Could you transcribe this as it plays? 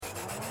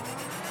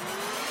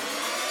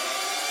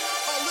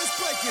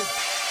What's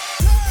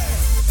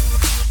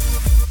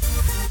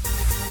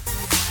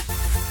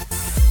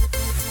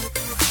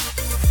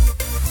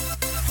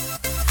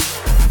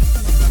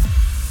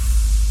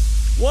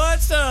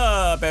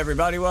up,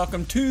 everybody?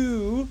 Welcome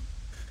to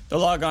the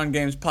Log On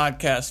Games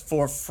podcast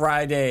for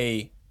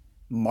Friday,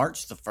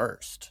 March the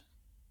 1st.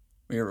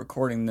 We are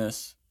recording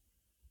this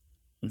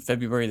on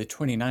February the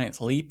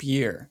 29th, leap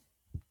year.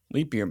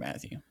 Leap year,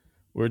 Matthew.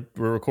 We're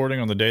recording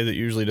on the day that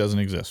usually doesn't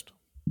exist.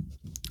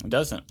 It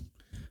doesn't.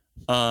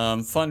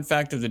 Fun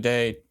fact of the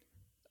day,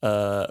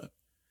 all-star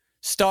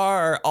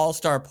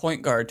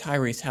point guard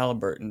Tyrese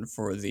Halliburton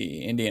for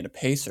the Indiana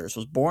Pacers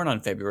was born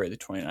on February the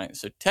 29th.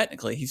 So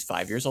technically he's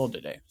 5 years old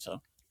today. So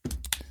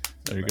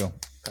there you go.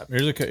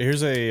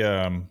 Here's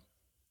a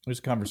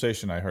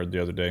conversation I heard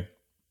the other day,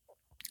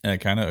 and I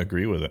kind of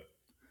agree with it.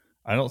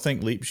 I don't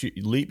think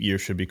leap year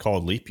should be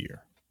called leap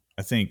year.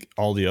 I think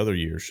all the other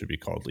years should be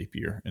called leap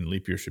year, and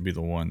leap year should be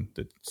the one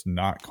that's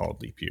not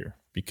called leap year,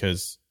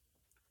 because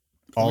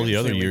all the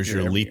other years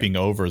you're leaping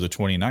over the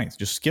 29th,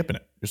 just skipping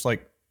it. Just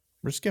like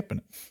we're skipping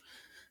it.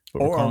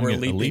 But or we're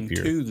leaping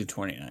to the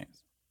 29th.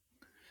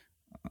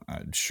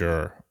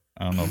 Sure.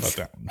 I don't know about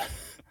that one.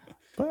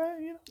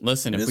 But, you know,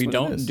 listen, if we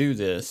don't do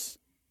this,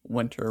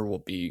 winter will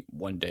be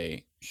one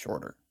day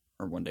shorter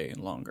or one day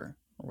longer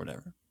or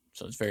whatever.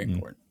 So it's very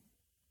important.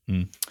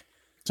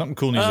 Something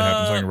cool needs to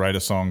happen so I can write a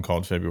song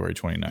called February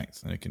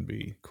 29th, and it can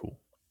be cool.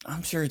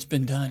 I'm sure it's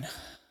been done.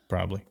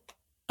 Probably.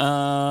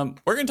 We're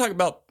going to talk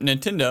about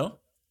Nintendo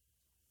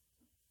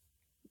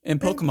and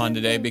Pokemon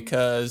today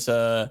because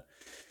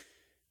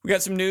we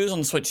got some news on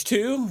the Switch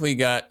 2. We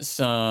got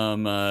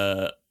some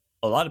a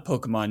lot of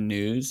Pokemon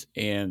news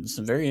and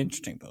some very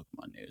interesting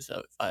Pokemon news,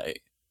 if I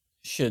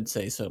should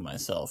say so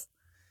myself.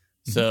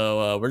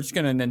 So we're just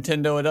going to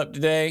Nintendo it up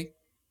today.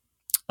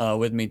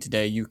 With me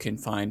today, you can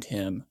find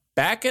him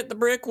back at the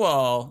brick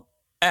wall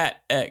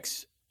at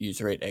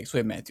XUser8X. We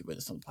have Matthew with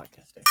us on the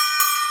podcast today.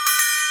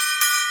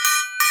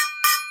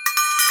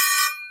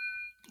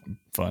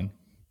 Fun.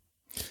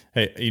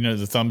 Hey, you know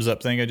the thumbs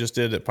up thing I just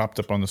did? It popped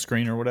up on the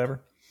screen or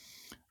whatever.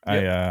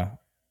 Yep.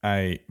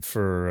 I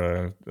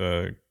for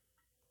a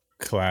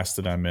class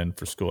that I'm in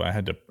for school, I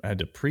had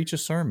to preach a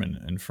sermon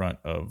in front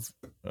of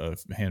a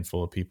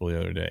handful of people the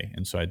other day,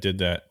 and so I did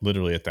that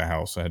literally at the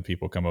house. I had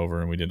people come over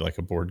and we did like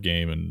a board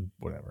game and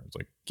whatever. It's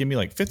like, give me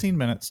like 15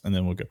 minutes and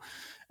then we'll go.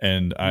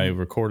 And I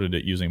recorded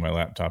it using my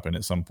laptop, and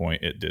at some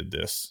point it did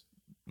this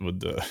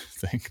with the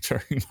thing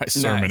during my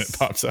sermon. Nice. It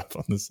pops up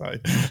on the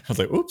side. I was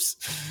like, oops.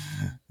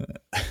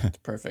 That's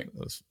perfect.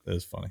 That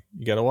was funny.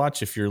 You got to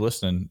watch if you're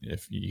listening.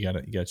 If you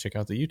got to check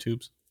out the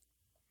YouTubes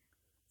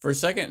for a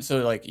second.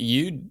 So like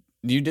you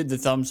did the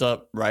thumbs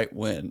up right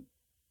when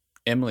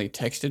Emily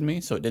texted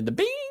me, so it did the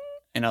bing,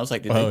 and I was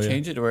like, did they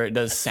change it to where it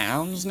does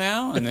sounds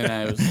now? And then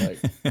I was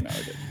like, no,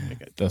 it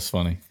didn't. That's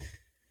funny.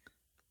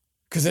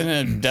 Because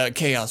then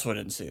chaos would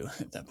ensue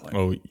at that point.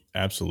 Oh,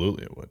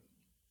 absolutely, it would.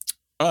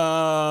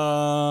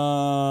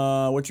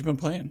 What you been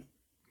playing?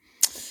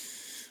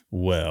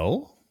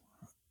 Well,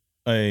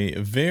 a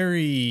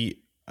very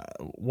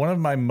one of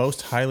my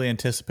most highly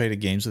anticipated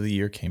games of the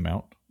year came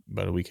out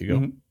about a week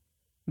ago.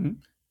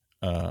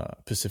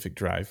 Pacific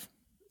Drive.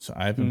 So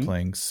I've been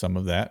playing some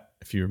of that.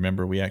 If you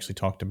remember, we actually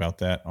talked about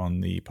that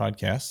on the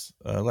podcast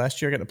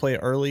last year. I got to play it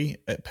early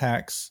at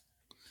PAX,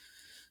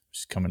 which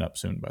is coming up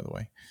soon, by the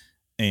way.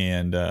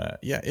 And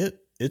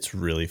it's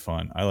really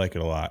fun. I like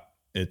it a lot.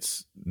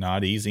 It's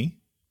not easy.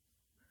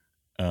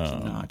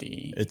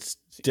 It's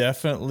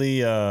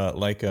definitely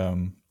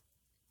it's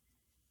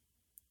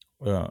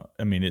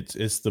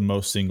the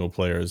most single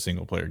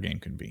player game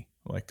can be.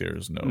 Like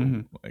there's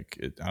no I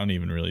don't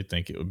even really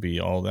think it would be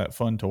all that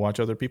fun to watch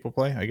other people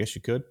play. I guess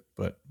you could,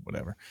 but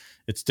whatever.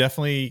 It's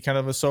definitely kind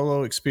of a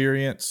solo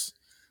experience,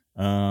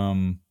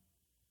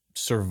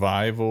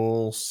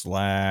 survival /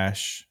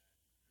 like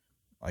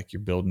you're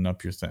building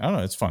up your thing. I don't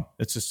know. It's fun.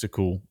 It's just a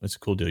cool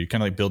deal. You're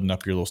kind of like building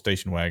up your little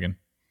station wagon.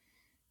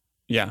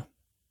 Yeah.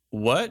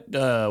 What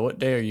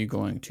day are you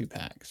going to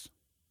PAX?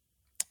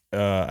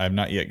 I've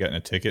not yet gotten a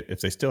ticket.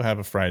 If they still have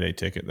a Friday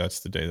ticket,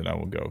 that's the day that I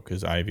will go,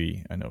 because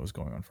Ivy, I know, is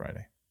going on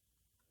Friday.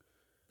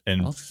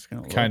 And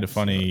kind of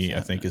funny, I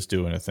think, is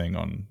doing a thing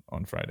on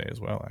Friday as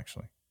well,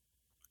 actually.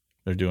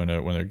 They're doing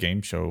one of their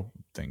game show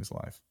things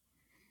live.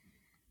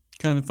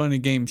 Kind of funny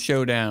game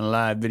showdown,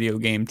 live video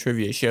game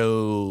trivia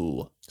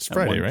show. It's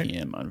Friday, 1 right?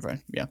 PM on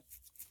Friday. Yeah.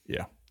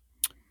 Yeah.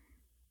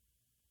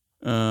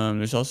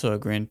 There's also a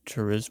Gran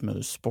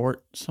Turismo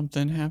Sport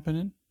something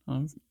happening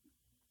on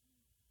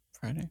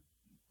Friday.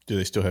 Do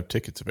they still have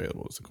tickets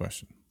available is the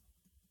question.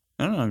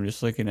 I don't know. I'm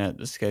just looking at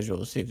the schedule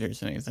to see if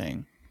there's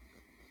anything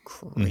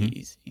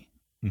crazy.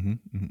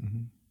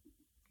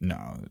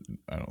 No,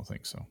 I don't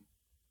think so.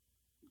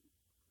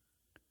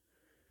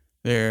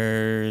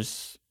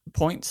 There's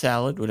Point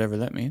Salad, whatever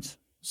that means.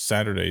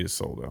 Saturday is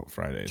sold out.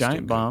 Friday is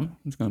Giant Bomb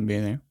is going to be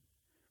there.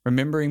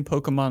 Remembering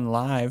Pokemon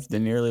Live, the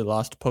nearly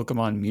lost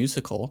Pokemon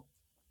musical.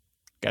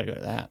 Got to go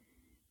to that.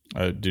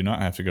 I do not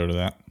have to go to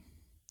that.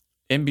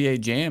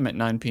 NBA Jam at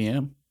 9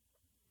 p.m.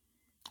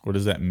 What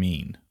does that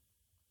mean?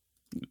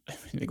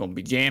 They're gonna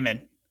be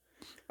jamming.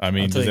 I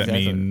mean, does that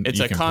mean it's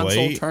you a can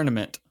console play?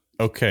 tournament?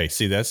 Okay,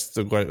 see, that's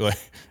the like.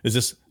 Is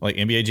this like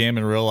NBA Jam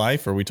in real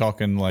life? Or are we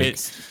talking like?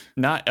 It's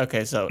not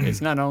okay. So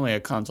it's not only a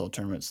console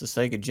tournament; it's the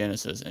Sega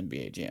Genesis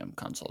NBA Jam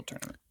console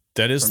tournament.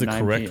 That is the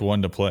correct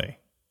one to play.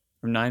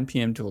 From 9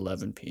 p.m. to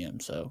 11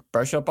 p.m. So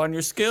brush up on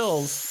your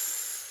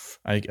skills.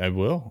 I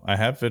will. I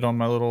have it on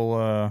my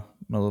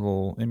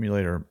little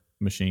emulator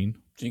machine.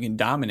 So you can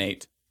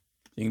dominate.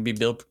 You can be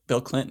Bill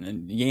Clinton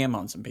and yam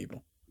on some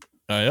people.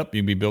 Yep,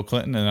 you can be Bill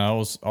Clinton, and I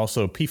was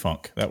also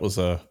P-Funk. That was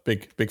a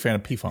big fan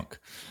of P-Funk.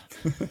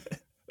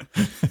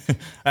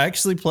 I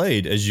actually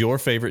played as your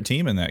favorite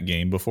team in that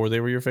game before they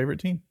were your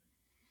favorite team.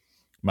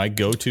 My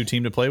go-to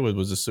team to play with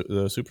was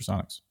the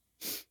Supersonics.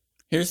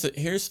 Here's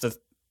the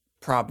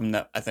problem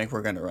that I think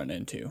we're going to run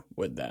into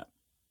with that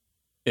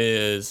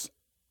is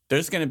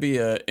there's going to be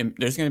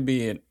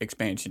an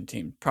expansion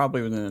team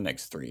probably within the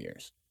next 3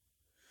 years.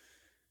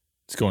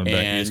 It's going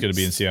back. It's going to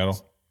be in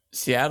Seattle.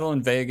 Seattle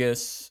and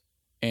Vegas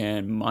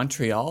and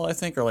Montreal, I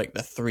think, are like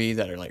the three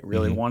that are like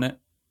really want it.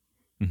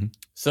 Mm-hmm.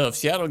 So if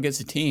Seattle gets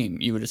a team,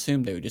 you would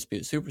assume they would just be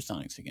the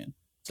Supersonics again.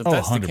 So if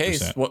that's 100%. The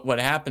case, what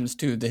happens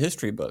to the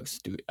history books?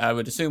 I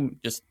would assume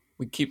just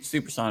we keep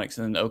Supersonics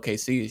and then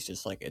OKC is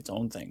just like its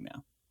own thing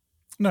now.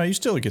 No, you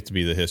still get to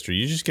be the history.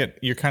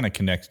 You're kind of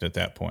connected at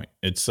that point.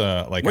 It's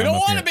like we don't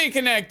want to be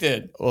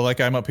connected. Well, like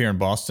I'm up here in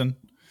Boston,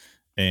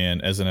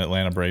 and as an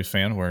Atlanta Braves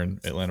fan, wearing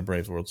Atlanta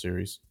Braves World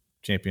Series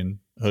champion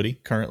hoodie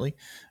currently.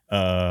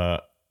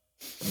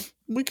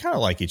 We kind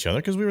of like each other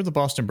because we were the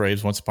Boston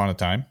Braves once upon a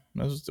time.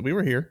 We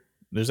were here.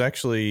 There's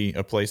actually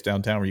a place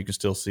downtown where you can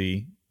still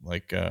see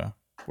like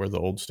where the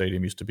old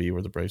stadium used to be,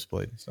 where the Braves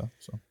played and stuff.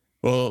 So,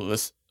 well,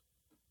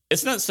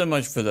 it's not so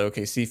much for the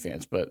OKC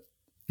fans, but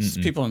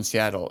people in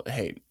Seattle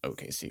hate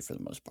OKC for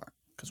the most part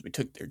because we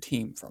took their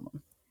team from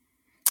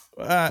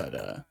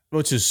them.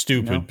 Which is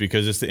stupid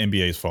because it's the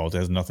NBA's fault. It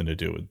has nothing to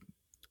do with.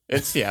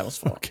 It's Seattle's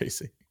fault.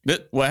 OKC.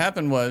 But what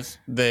happened was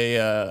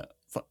they.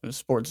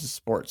 Sports is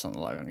Sports on the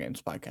Log On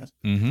Games podcast.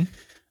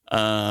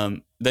 Mm-hmm.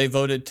 They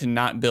voted to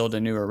not build a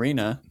new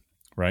arena.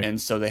 Right. And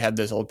so they had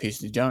this old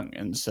piece of junk.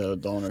 And so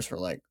the owners were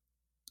like,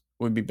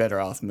 we'd be better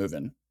off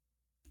moving.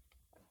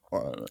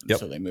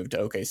 So they moved to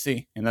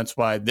OKC. And that's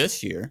why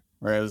this year,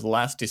 whereas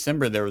last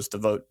December, there was the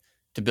vote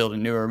to build a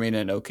new arena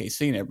in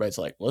OKC. And everybody's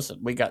like, listen,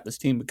 we got this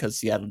team because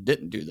Seattle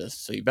didn't do this.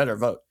 So you better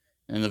vote.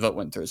 And the vote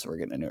went through. So we're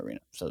getting a new arena.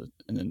 So,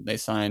 and then they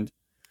signed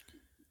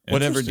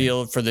whatever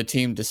deal for the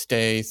team to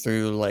stay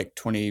through like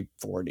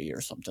 2040 or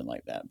something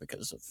like that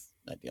because of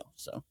that deal.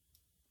 So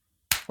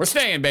we're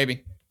staying,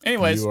 baby.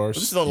 Anyways,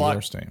 this is the Log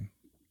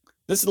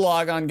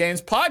On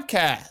Games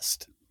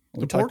podcast.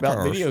 We talk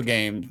about video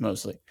games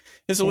mostly.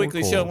 This is a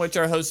weekly show in which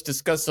our hosts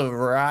discuss a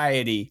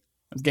variety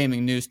of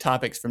gaming news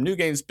topics from new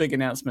games, big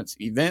announcements,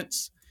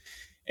 events,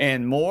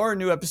 and more.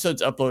 New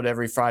episodes upload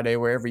every Friday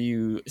wherever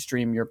you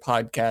stream your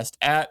podcast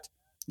at.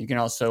 You can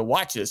also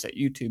watch us at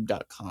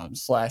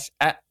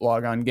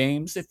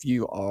youtube.com/@logongames. If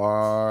you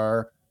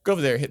are, go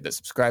over there, hit the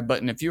subscribe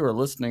button. If you are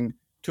listening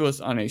to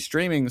us on a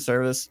streaming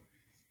service, if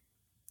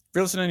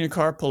you're listening in your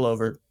car, pull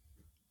over.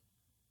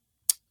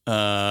 You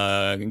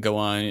can go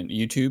on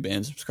YouTube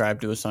and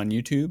subscribe to us on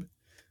YouTube.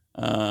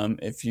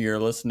 If you're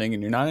listening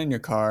and you're not in your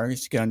car,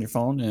 just get on your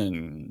phone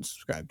and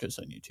subscribe to us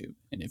on YouTube.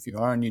 And if you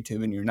are on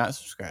YouTube and you're not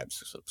subscribed,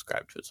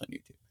 subscribe to us on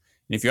YouTube.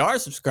 And if you are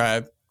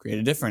subscribed, create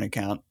a different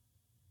account.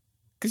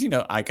 Because,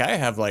 I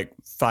have like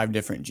 5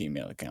 different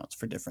Gmail accounts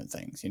for different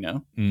things,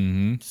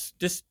 Mm-hmm.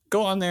 Just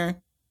go on there, hit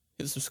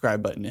the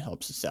subscribe button. It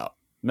helps us out.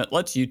 It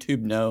lets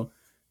YouTube know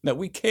that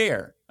we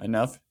care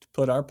enough to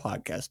put our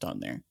podcast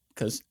on there.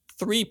 Because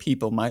 3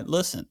 people might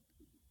listen.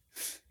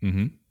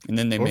 Mm-hmm. And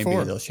then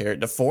they'll share it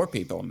to 4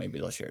 people. And maybe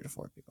they'll share it to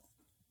 4 people.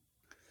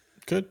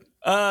 Good.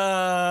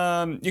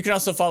 You can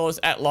also follow us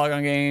at Log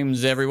On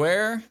Games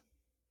everywhere.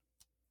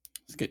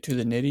 Let's get to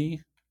the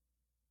nitty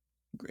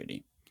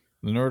gritty.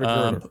 The Nordic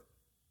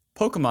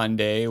Pokemon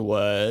Day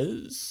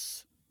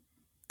was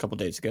a couple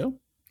days ago.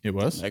 It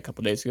was? A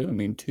couple days ago. I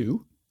mean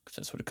 2, because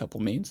that's what a couple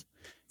means.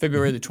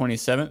 February the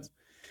 27th.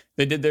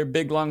 They did their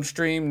big, long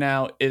stream.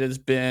 Now, it has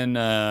been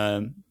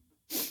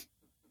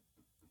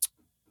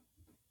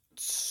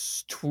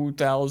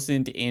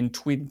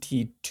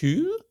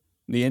 2022,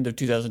 the end of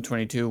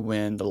 2022,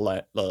 when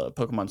the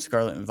Pokemon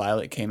Scarlet and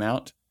Violet came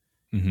out.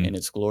 Mm-hmm. In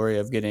its glory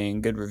of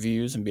getting good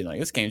reviews and being like,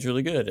 this game's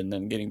really good, and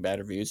then getting bad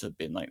reviews of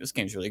being like, this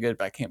game's really good,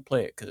 but I can't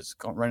play it because it's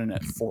running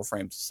at 4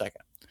 frames a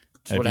second.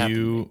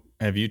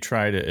 Have you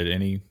tried it at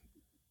any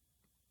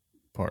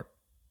part?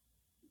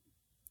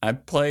 I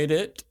played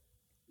it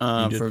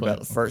for about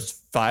the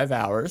first 5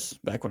 hours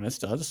back when I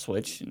still had a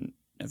Switch in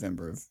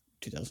November of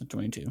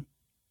 2022.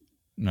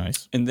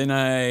 Nice. And then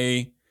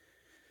I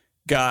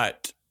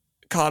got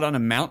caught on a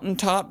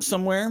mountaintop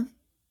somewhere,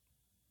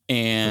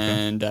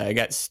 and I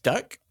got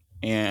stuck.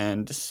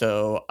 And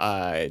so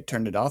I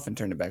turned it off and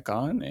turned it back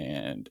on,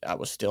 and I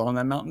was still on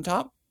that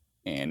mountaintop,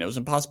 and it was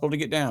impossible to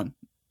get down.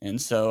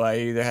 And so I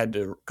either had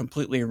to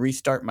completely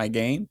restart my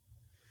game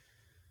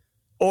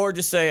or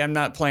just say, I'm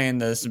not playing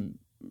this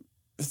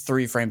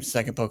 3 frames a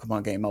second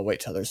Pokemon game, I'll wait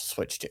till there's a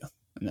Switch 2.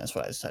 And that's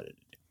what I decided to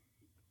do.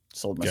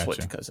 Sold my Switch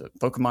because of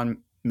Pokemon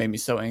made me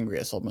so angry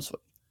I sold my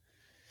Switch.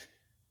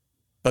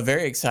 But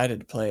very excited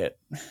to play it.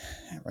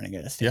 Running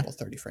at a stable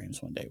 30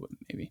 frames one day,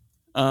 maybe.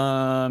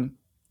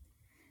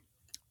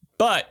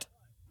 But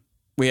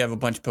we have a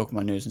bunch of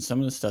Pokemon news, and some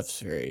of the stuff's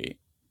very,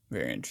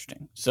 very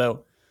interesting.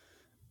 So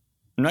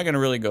I'm not going to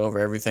really go over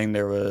everything.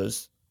 There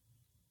was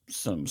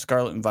some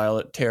Scarlet and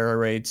Violet Terra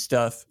Raid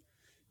stuff.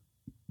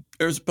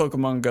 There's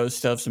Pokemon Go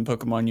stuff, some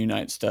Pokemon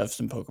Unite stuff,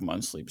 some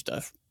Pokemon Sleep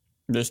stuff.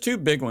 There's 2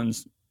 big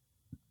ones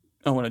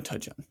I want to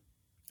touch on.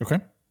 Okay.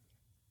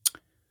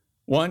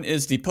 One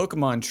is the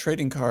Pokemon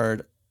trading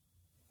card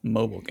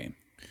mobile game.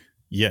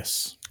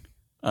 Yes.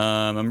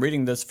 I'm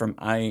reading this from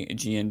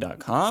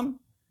IGN.com.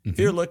 If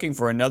you're looking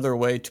for another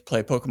way to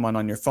play Pokemon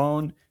on your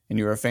phone and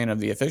you're a fan of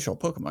the official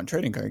Pokemon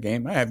trading card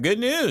game, I have good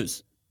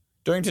news.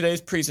 During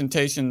today's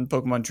presentation,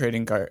 Pokemon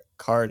trading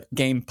card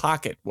game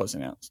Pocket was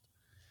announced.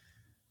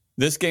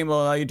 This game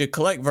will allow you to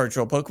collect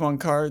virtual Pokemon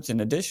cards in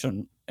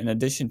addition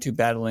to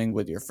battling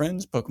with your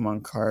friends.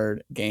 Pokemon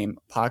card game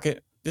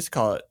Pocket. Just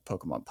call it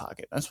Pokemon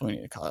Pocket. That's what we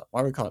need to call it.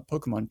 Why we call it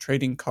Pokemon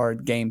Trading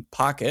Card Game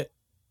Pocket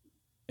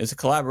is a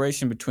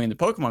collaboration between the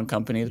Pokemon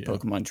Company, the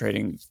Pokemon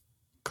Trading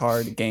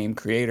Card Game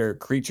creator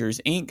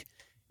Creatures Inc.,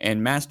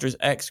 and Masters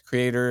X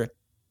creator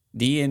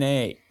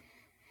DNA.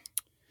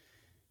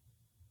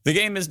 The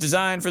game is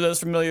designed for those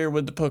familiar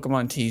with the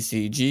Pokemon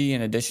TCG,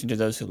 in addition to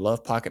those who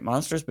love Pocket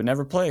Monsters but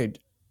never played.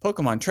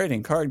 Pokemon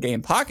Trading Card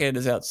Game Pocket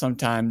is out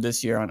sometime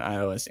this year on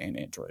iOS and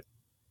Android.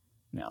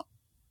 Now,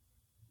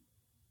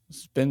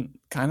 it's been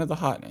kind of the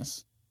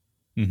hotness.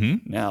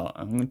 Now,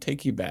 I'm going to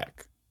take you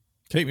back.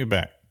 Take me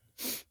back.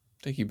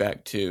 Take you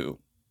back to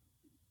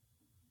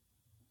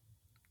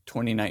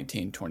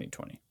 2019,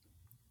 2020.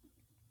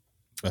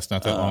 That's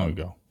not that long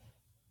ago.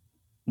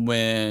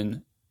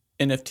 When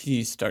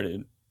NFTs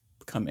started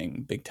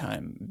becoming big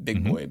time,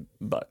 big boy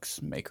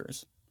bucks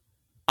makers.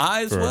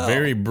 A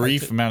very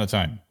brief amount of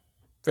time.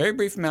 Very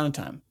brief amount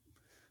of time.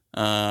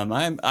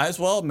 I as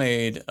well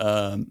made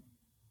a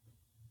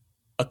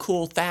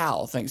cool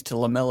thou thanks to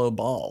LaMelo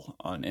Ball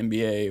on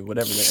NBA,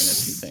 whatever the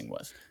NFT thing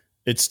was.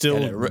 It's still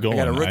going.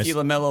 I got a rookie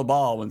LaMelo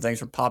Ball when things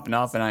were popping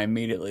off, and I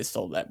immediately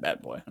sold that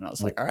bad boy. And I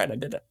was like, all right, I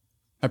did it.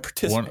 I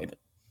participated.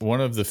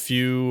 One of the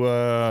few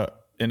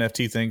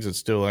NFT things that's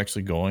still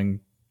actually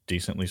going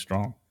decently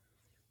strong.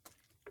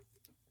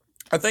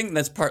 I think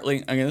that's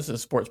partly, I mean, this is a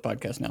sports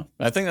podcast now,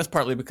 but I think that's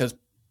partly because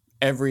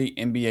every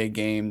NBA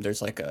game,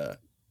 there's like a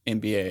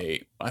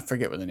NBA, I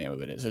forget what the name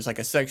of it is. There's like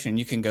a section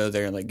you can go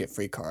there and like get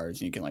free cards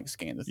and you can like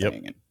scan the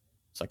thing and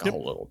it's like a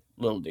whole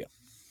little deal.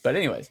 But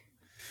anyways,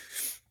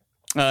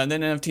 and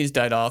then NFTs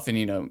died off, and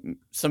you know,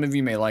 some of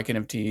you may like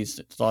NFTs.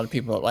 There's a lot of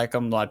people that like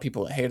them, a lot of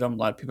people that hate them, a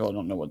lot of people that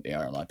don't know what they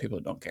are, a lot of people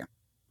that don't care.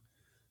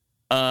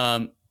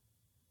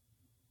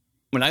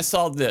 When I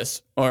saw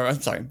this, or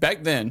I'm sorry,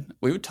 back then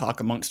we would talk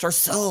amongst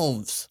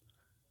ourselves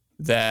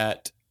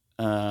that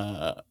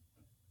Pokemon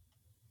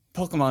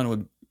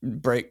would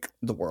break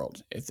the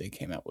world if they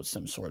came out with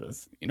some sort of,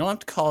 you don't have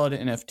to call it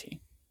an NFT,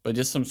 but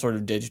just some sort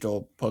of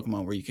digital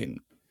Pokemon where you can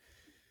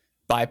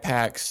buy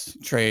packs,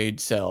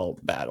 trade, sell,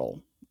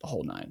 battle, the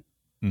whole nine.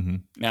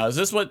 Now, is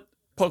this what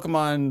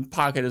Pokemon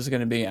Pocket is going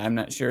to be? I'm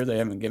not sure. They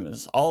haven't given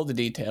us all the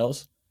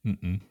details.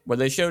 What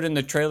they showed in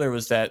the trailer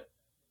was that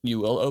you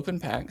will open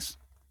packs.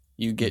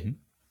 You get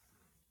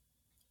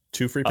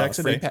 2 free packs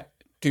a day.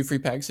 2 free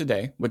packs a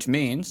day, which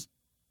means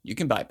you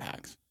can buy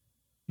packs.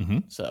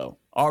 So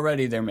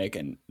already they're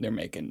making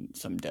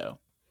some dough,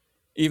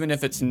 even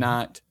if it's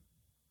not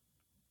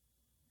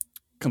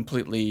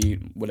completely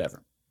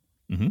whatever.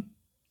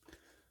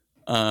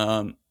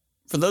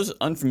 For those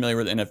unfamiliar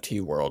with the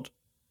NFT world,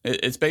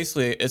 it's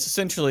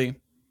essentially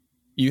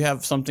you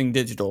have something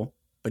digital,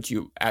 but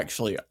you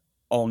actually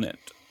own it.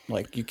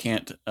 Like you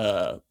can't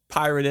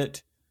pirate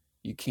it.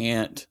 You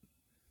can't.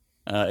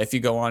 If you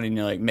go on and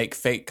you like make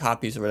fake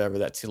copies or whatever,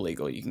 that's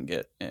illegal. You can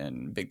get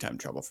in big time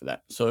trouble for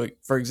that. So,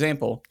 for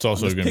example, it's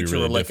also going to be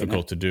really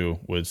difficult to do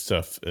with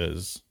stuff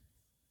as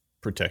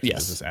protected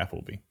as this app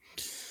will be.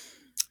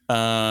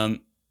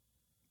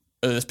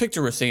 This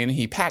picture we're seeing,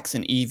 he packs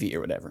an Eevee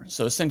or whatever.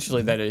 So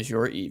essentially, that is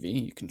your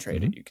Eevee. You can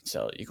trade it, you can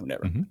sell it, you can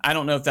whatever. I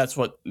don't know if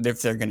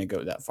they're going to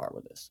go that far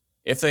with this.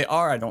 If they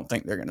are, I don't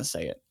think they're going to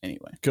say it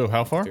anyway. Go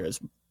how far?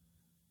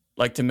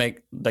 Like to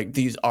make like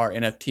these are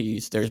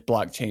NFTs. There's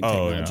blockchain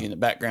technology in the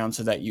background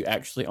so that you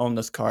actually own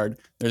this card.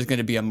 There's going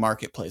to be a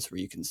marketplace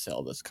where you can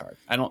sell this card.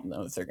 I don't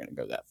know if they're going to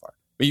go that far,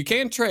 but you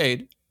can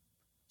trade.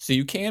 So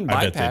you can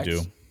buy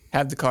packs,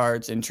 have the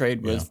cards, and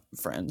trade with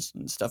friends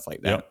and stuff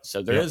like that.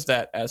 So there is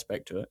that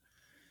aspect to it.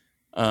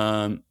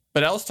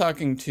 But I was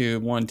talking to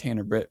one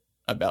Tanner Britt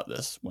about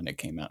this when it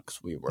came out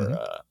because we were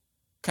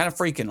kind of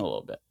freaking a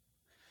little bit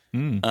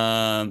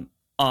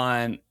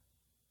on.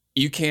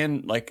 You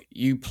can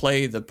you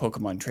play the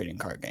Pokemon trading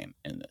card game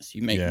in this.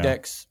 You make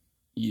decks,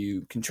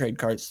 you can trade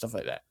cards, stuff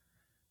like that.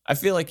 I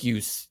feel like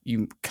you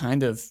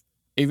kind of,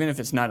 even if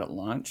it's not at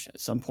launch, at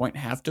some point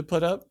have to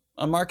put up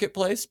a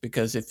marketplace,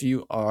 because if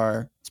you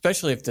are,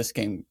 especially if this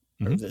game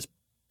or this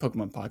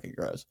Pokemon Pocket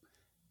grows.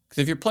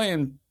 Because if you're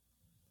playing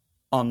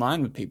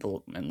online with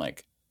people and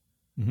like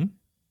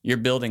you're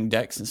building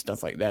decks and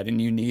stuff like that,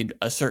 and you need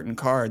a certain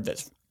card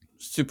that's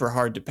super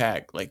hard to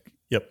pack, like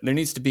there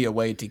needs to be a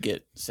way to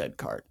get said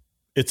card.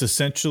 It's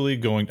essentially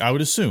going, I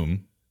would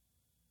assume,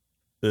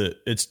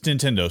 it's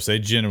Nintendo, so they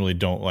generally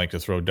don't like to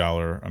throw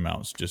dollar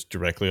amounts just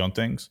directly on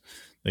things.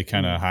 They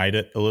kind of hide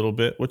it a little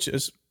bit, which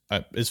is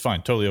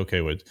fine, totally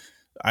okay with.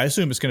 I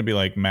assume it's going to be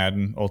like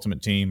Madden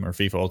Ultimate Team or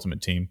FIFA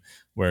Ultimate Team,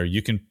 where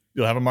you'll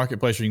have a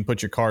marketplace where you can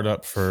put your card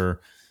up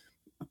for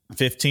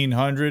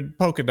 1,500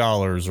 Poké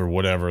Dollars or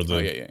whatever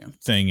the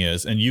thing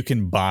is, and you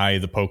can buy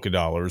the Poké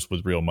Dollars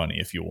with real money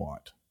if you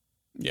want.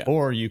 Yeah.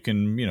 Or you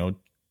can,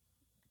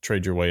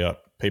 trade your way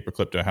up,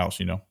 paperclip to a house,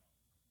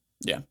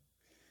 Yeah.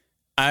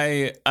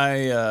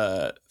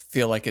 I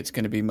feel like it's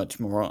going to be much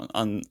more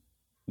on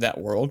that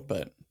world,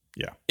 but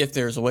if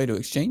there's a way to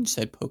exchange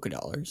said Poké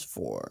Dollars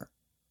for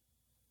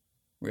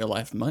real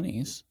life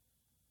monies,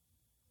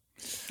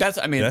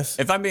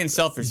 if I'm being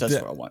selfish, that's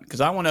what I want.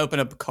 Because I want to open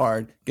up a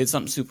card, get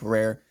something super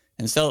rare,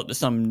 and sell it to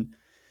some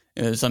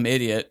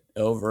idiot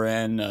over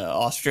in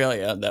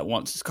Australia that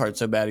wants this card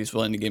so bad he's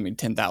willing to give me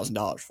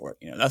 $10,000 for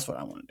it. That's what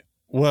I want to do.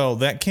 Well,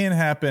 that can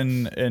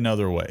happen in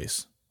other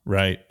ways,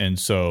 right? And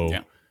so,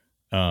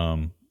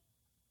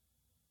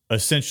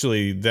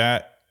 essentially,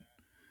 that.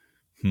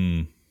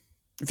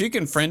 If you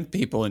can friend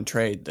people and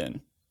trade,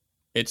 then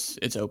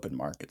it's open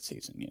market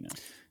season.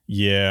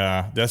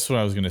 Yeah, that's what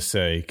I was going to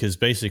say. Because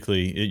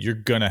basically, you're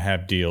going to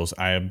have deals.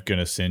 I am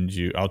going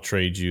to I'll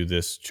trade you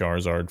this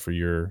Charizard for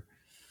your,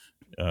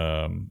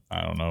 I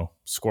don't know,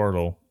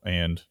 Squirtle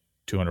and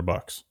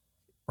 $200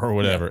 or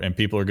whatever. And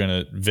people are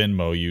going to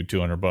Venmo you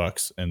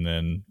 $200 and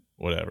then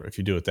whatever, if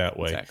you do it that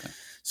way. Exactly.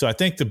 So I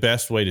think the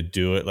best way to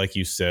do it, like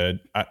you said,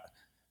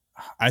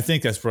 I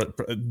think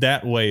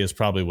that way is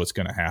probably what's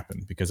going to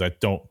happen, because I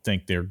don't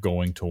think they're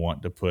going to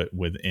want to put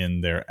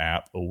within their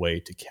app a way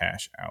to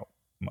cash out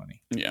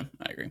money. Yeah,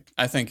 I agree.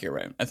 I think you're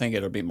right. I think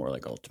it'll be more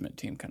like Ultimate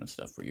Team kind of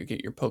stuff where you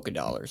get your Poké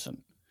Dollars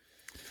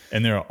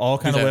and there are all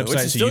kinds of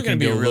websites that you can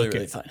go really,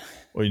 really fun.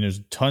 Well, there's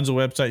tons of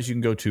websites you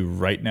can go to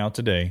right now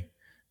today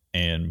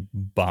and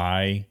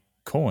buy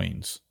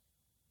coins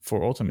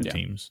for Ultimate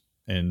Teams,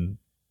 and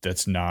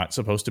that's not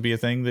supposed to be a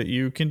thing that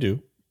you can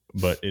do,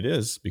 but it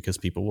is, because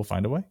people will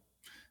find a way.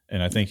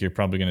 And I think you're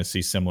probably going to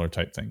see similar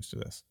type things to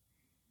this.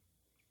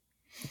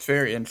 It's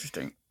very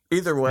interesting.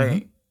 Either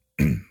way,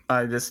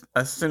 I just,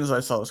 as soon as I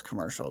saw this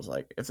commercial, I was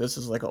like, if this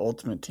is like an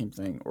Ultimate Team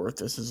thing, or if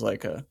this is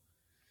like a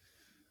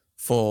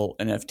full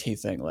NFT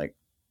thing, like,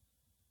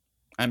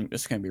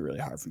 it's going to be really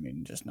hard for me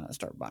to just not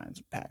start buying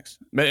some packs.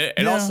 But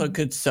it also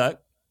could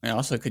suck. It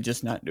also could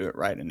just not do it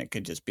right. And it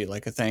could just be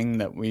like a thing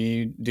that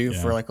we do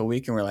for like a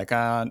week and we're like,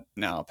 no,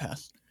 I'll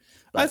pass.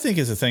 But I think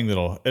it's a thing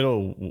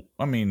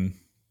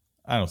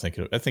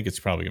I think it's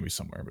probably going to be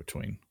somewhere in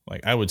between.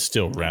 Like, I would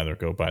still rather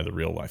go buy the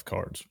real life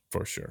cards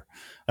for sure.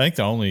 I think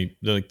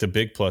the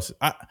big plus,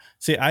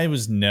 I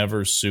was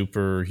never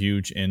super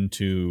huge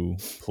into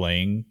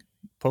playing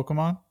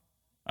Pokemon.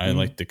 I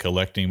like the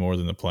collecting more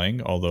than the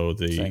playing, although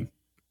the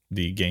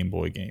Game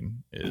Boy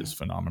game is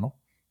phenomenal.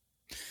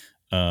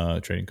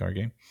 Trading card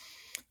game.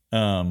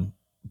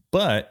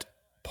 But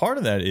part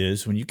of that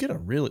is when you get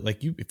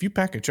if you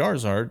pack a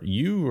Charizard,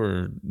 you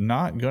are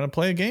not going to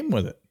play a game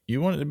with it. You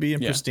want it to be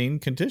in pristine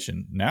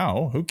condition.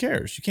 Now, who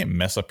cares? You can't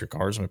mess up your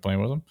cards when you're playing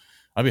with them.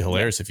 I'd be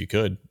hilarious if you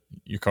could.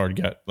 Your card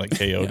got like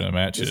KO'd in a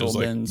match. It was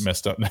like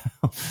messed up now.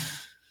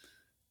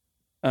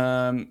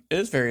 It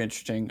is very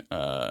interesting.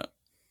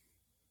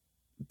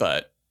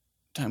 But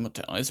time will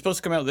tell. It's supposed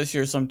to come out this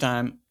year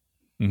sometime.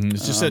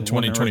 It's just said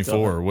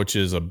 2024, which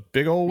is a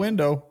big old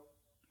window.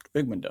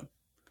 Big window.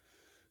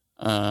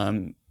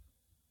 It'll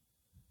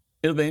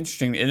be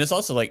interesting. And it's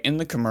also like in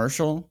the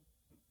commercial,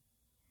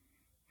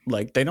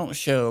 like they don't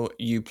show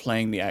you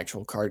playing the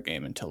actual card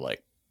game until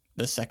like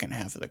the second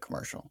half of the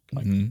commercial.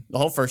 Like the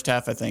whole first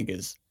half, I think,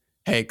 is,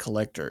 hey,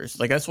 collectors.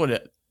 Like that's what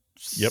it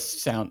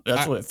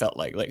that's what it felt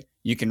like. Like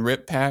you can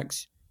rip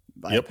packs,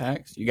 buy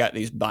packs. You got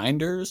these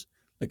binders.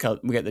 Because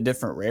we got the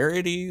different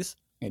rarities,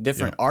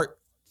 different art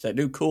that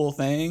do cool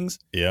things.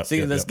 Yeah. See,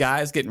 this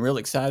guy's getting real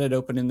excited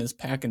opening this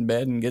pack in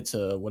bed and gets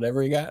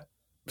whatever he got.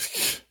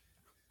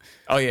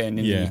 Oh yeah, and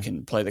then you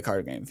can play the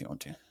card game if you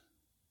want to.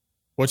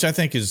 Which I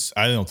think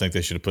I don't think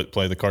they should have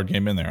play the card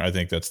game in there. I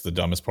think that's the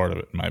dumbest part of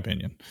it, in my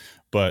opinion.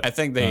 But I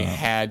think they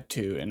had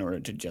to in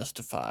order to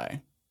justify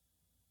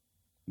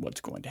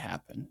what's going to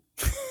happen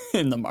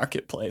in the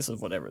marketplace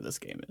of whatever this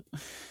game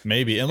is.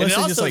 Maybe, unless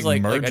they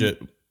just merge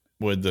it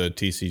with the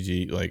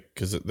TCG,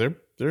 because their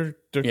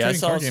trading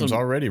card game is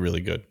already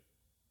really good.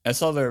 I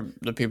saw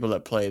the people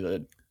that play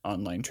the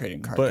online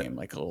trading card game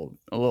like a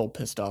little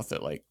pissed off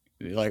that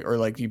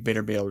you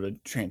better be able to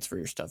transfer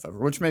your stuff over,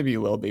 which maybe you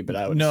will be, but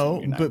I would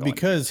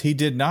because he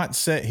did not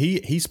say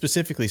he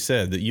specifically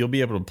said that you'll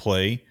be able to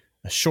play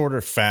a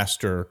shorter,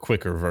 faster,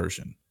 quicker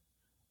version,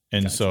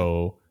 and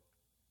so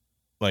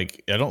I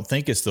don't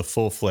think it's the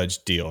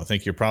full-fledged deal. I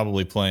think you're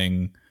probably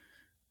playing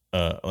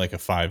like a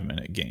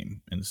 5-minute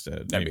game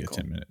instead, maybe a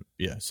 10-minute.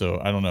 Yeah, so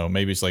I don't know.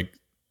 Maybe it's like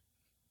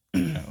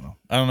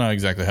I don't know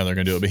exactly how they're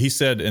going to do it, but he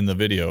said in the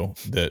video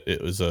that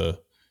it was a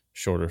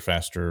shorter,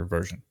 faster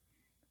version.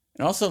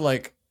 And also,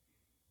 like,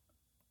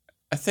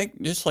 I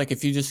think just like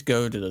if you just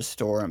go to the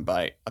store and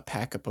buy a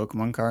pack of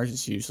Pokemon cards,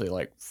 it's usually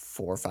like $4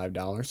 or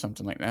 $5,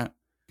 something like that.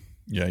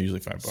 Yeah, usually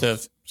 $5, So,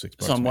 $6. so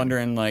I'm maybe.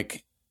 wondering,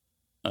 like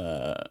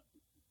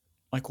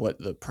what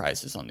the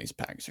prices on these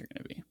packs are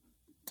going to be.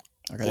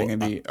 Like, are they going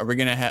to be? Are we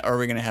going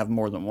to have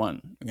more than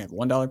one? We're going to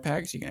have $1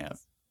 packs. You're going to have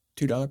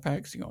 $2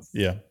 packs. You're going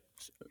to have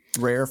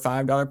rare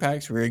 $5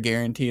 packs. We're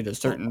guaranteed a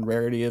certain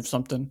rarity of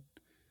something.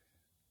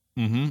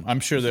 Mm-hmm.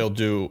 I'm sure they'll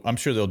do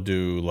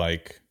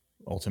like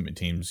Ultimate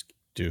Teams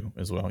do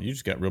as well. You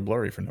just got real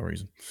blurry for no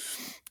reason.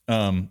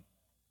 I'm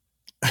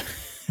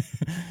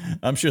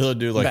sure they'll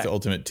do like the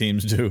Ultimate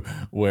Teams do,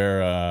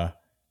 where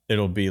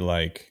it'll be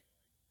like,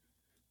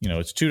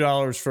 it's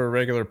 $2 for a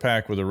regular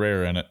pack with a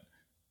rare in it,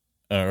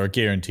 or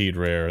guaranteed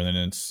rare, and then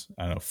it's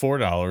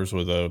 $4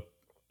 with a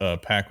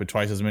pack with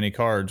twice as many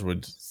cards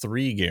with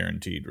 3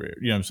 guaranteed rare.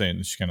 You know what I'm saying?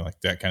 It's kind of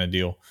like that kind of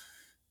deal.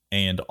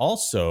 And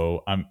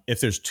also,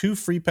 if there's 2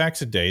 free packs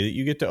a day that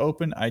you get to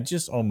open, I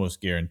just almost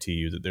guarantee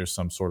you that there's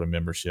some sort of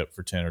membership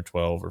for 10 or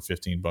 12 or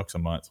 $15 a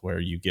month where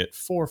you get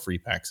 4 free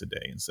packs a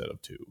day instead of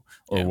 2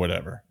 or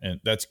whatever. And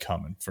that's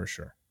coming for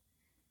sure.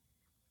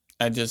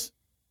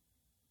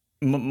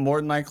 More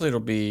than likely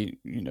it'll be,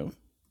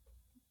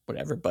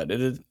 whatever, but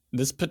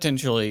this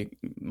potentially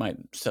might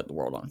set the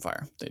world on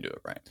fire if they do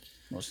it right.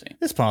 We'll see.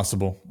 It's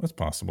possible.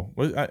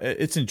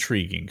 It's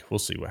intriguing. We'll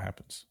see what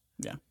happens.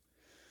 Yeah.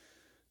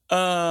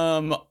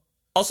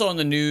 Also on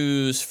the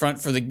news front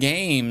for the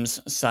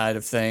games side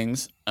of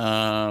things, like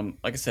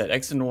I said,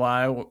 X and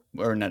Y,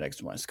 or not X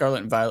and Y,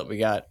 Scarlet and Violet we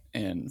got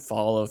in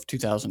fall of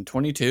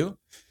 2022.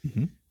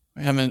 Mm-hmm.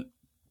 We haven't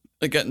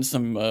gotten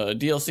some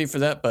DLC for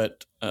that,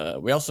 but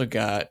we also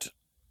got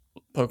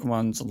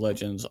Pokemon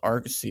Legends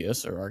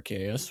Arceus, or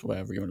Arceus,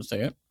 whatever you want to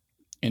say it,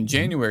 in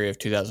January of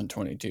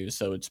 2022.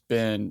 So it's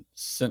been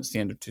since the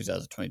end of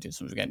 2022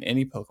 since we've gotten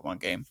any Pokemon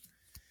game.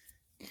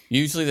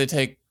 Usually they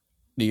take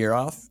the year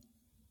off,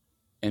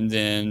 and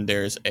then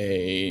there's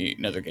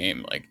another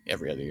game like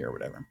every other year or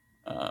whatever.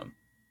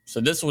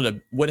 So this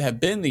would have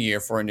been the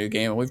year for a new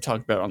game, and we've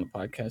talked about it on the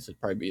podcast. It'd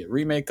probably be a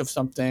remake of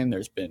something.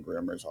 There's been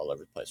rumors all over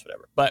the place,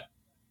 whatever. But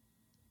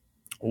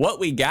what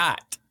we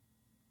got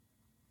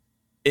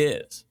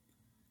is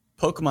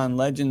Pokemon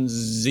Legends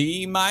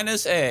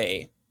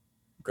Z-A.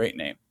 Great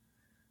name.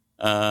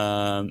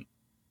 And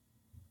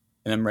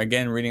I'm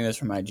again reading this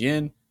from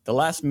IGN. The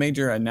last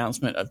major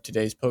announcement of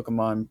today's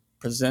Pokemon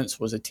Presents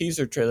was a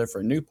teaser trailer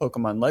for a new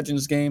Pokemon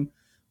Legends game.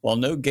 While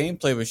no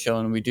gameplay was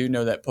shown, we do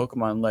know that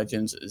Pokemon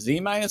Legends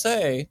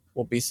Z-A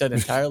will be set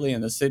entirely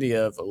in the city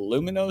of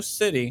Luminos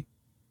City,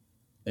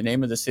 the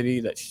name of the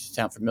city that should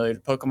sound familiar to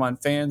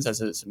Pokemon fans,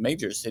 as it's a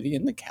major city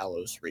in the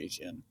Kalos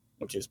region,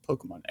 which is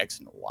Pokemon X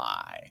and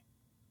Y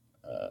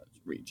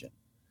region.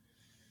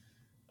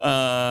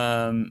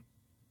 A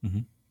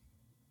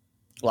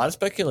lot of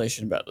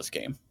speculation about this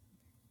game.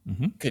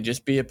 Could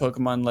just be a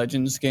Pokemon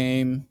Legends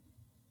game,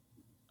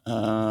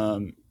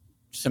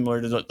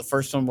 similar to what the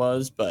first one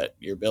was, but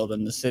you're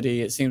building the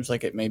city. It seems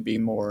like it may be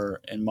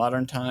more in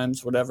modern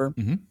times, whatever.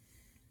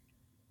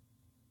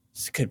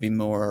 This could be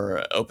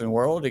more open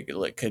world.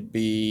 It could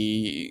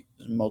be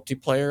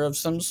multiplayer of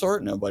some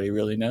sort. Nobody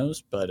really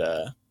knows, but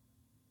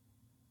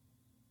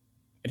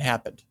it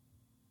happened.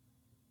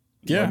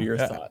 Yeah. What are your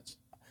thoughts?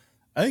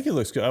 I think it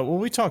looks good. Well,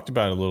 we talked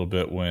about it a little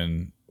bit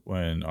when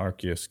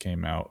Arceus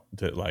came out,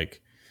 that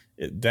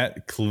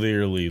that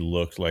clearly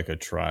looked like a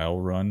trial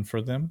run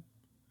for them.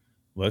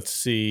 Let's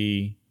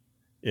see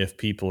if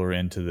people are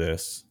into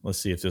this. Let's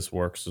see if this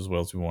works as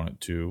well as we want it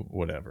to,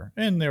 whatever.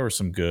 And there were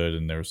some good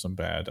and there was some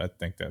bad. I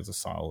think that was a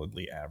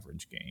solidly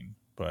average game.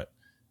 But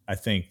I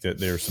think that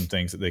there are some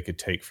things that they could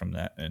take from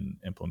that and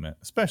implement,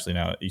 especially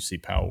now that you see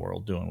Power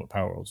World doing what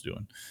Power World's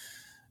doing.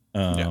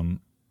 I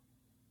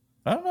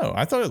don't know.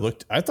 I thought it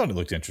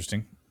looked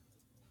interesting.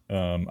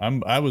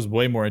 I was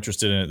way more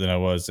interested in it than I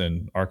was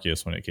in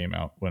Arceus when it came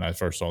out, when I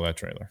first saw that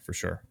trailer, for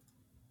sure.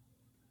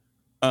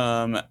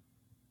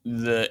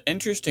 The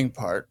interesting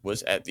part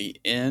was at the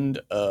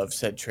end of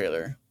said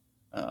trailer,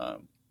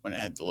 when it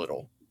had the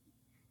little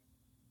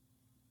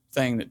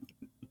thing that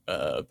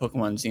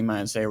Pokemon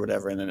Z-A or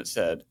whatever, and then it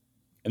said,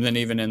 and then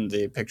even in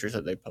the pictures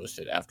that they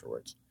posted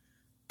afterwards,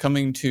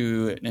 coming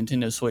to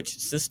Nintendo Switch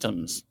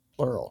systems,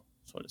 plural,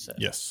 that's what it said.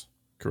 Yes,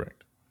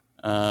 correct.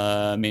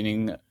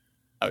 Meaning,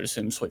 I would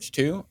assume Switch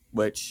 2,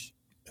 which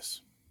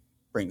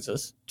brings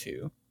us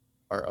to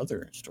our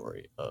other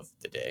story of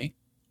the day,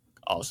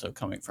 also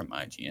coming from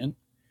IGN.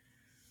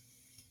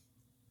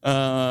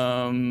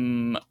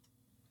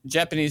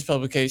 Japanese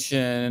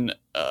publication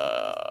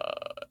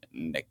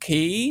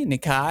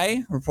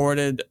Nikkei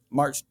reported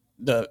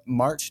the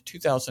March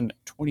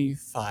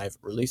 2025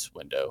 release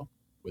window,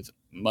 with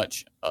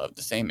much of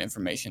the same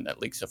information that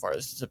leaked so far.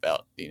 This is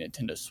about the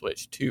Nintendo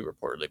Switch 2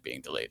 reportedly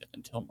being delayed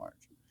until March.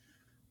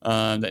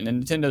 That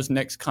Nintendo's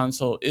next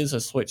console is a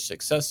Switch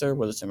successor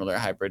with a similar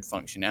hybrid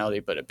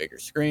functionality but a bigger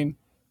screen.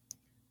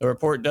 The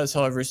report does,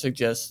 however,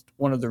 suggest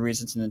one of the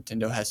reasons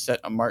Nintendo has set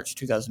a March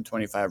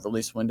 2025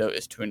 release window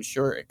is to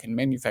ensure it can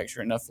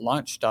manufacture enough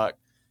launch stock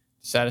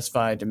to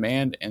satisfy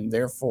demand and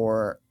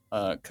therefore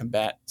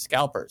combat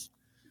scalpers.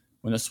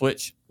 When the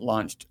Switch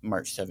launched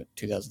March 7,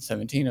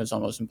 2017, it was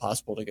almost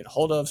impossible to get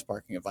hold of,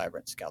 sparking a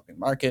vibrant scalping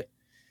market.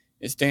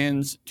 It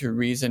stands to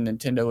reason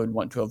Nintendo would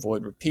want to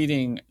avoid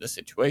repeating the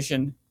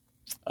situation.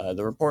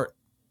 The report,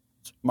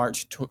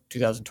 March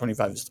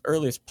 2025 is the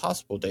earliest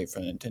possible date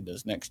for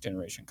Nintendo's next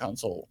generation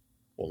console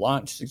will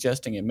launch,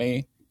 suggesting it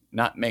may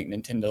not make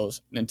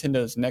Nintendo's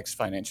next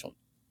financial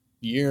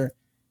year.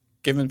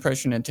 Given the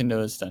pressure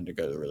Nintendo has done to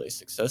go to release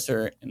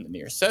successor in the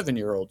near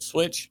 7-year-old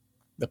Switch,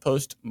 the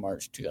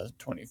post-March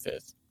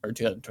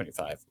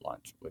 2025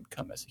 launch would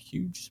come as a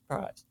huge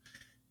surprise.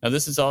 Now,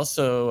 this is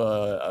also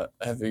a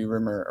heavy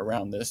rumor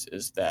around this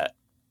is that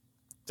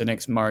the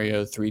next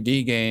Mario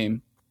 3D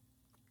game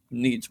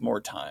needs more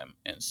time,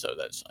 and so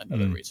that's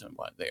another reason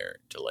why they're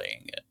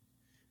delaying it.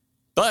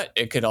 But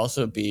it could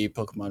also be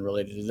Pokemon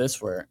related to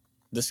this, where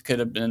this could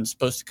have been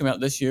supposed to come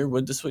out this year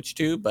with the Switch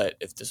 2, but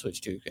if the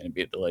Switch 2 is going to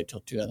be delayed till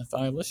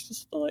 2005, let's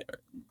just delay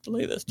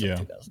this till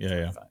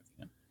 2025.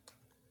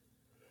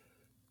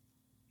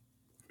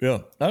 Yeah,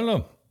 I don't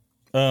know.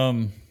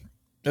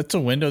 That's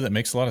a window that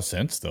makes a lot of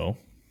sense, though.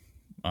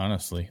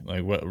 Honestly,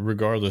 like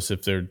regardless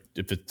if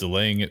it's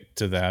delaying it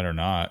to that or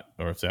not,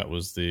 or if that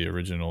was the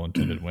original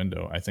intended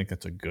window, I think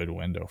that's a good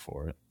window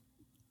for it.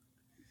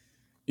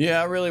 Yeah,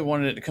 I really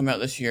wanted it to come out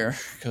this year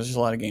because there's a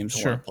lot of games I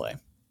want to play.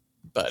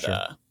 But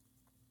all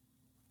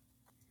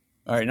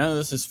right, none of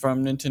this is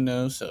from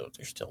Nintendo, so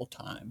there's still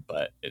time.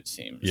 But it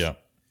seems,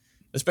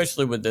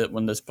 especially with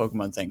when this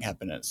Pokemon thing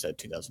happened and it said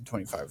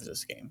 2025 for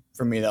this game.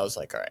 For me, that was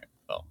like, all right,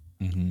 well.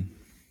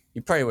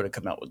 You probably would have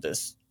come out with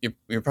this.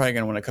 You're probably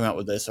going to want to come out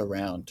with this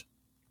around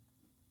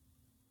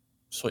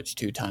Switch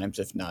 2 times,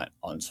 if not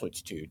on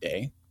Switch 2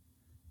 day.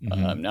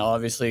 Now,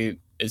 obviously,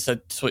 it's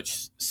a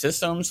Switch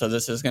system, so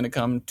this is going to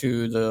come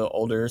to the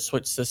older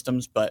Switch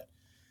systems. But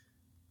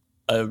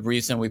a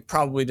reason we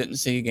probably didn't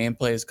see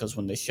gameplay is because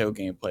when they show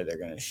gameplay, they're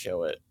going to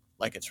show it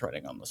like it's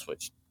running on the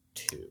Switch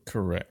 2.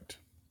 Correct.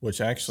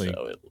 Which actually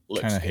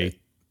kind of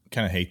hate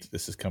that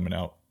this is coming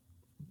out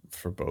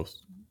for both.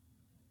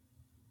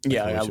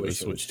 I wish it was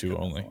Switch 2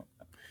 only,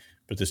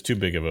 but there's too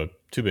big of a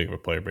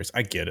player base.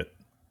 I get it.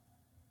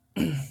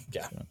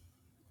 Yeah, so.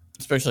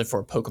 Especially for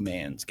a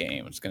Pokemon's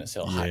game, it's going to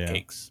sell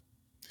hotcakes.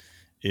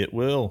 It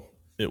will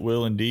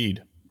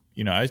indeed.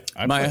 You know,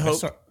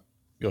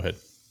 go ahead.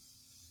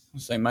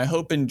 Say my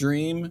hope and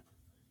dream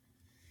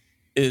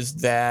is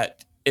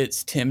that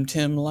it's Tim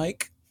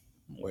like,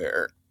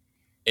 where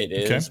it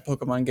is a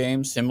Pokemon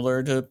game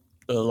similar to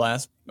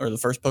the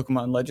first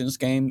Pokemon Legends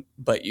game,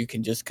 but you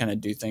can just kind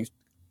of do things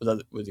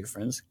with your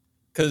friends.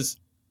 Because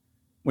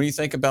when you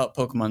think about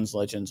Pokemon's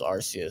Legends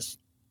Arceus,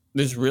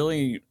 there's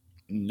really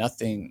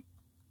nothing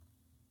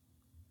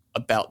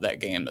about that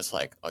game that's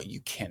like, oh,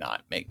 you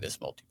cannot make this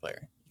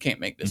multiplayer. You can't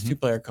make this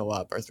 2-player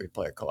co-op or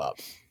 3-player co-op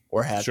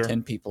or have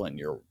 10 people in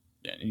your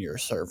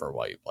server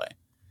while you play.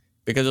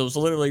 Because it was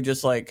literally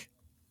just like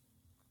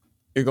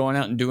you're going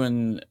out and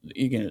doing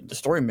the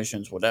story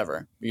missions,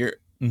 whatever. The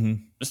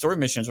story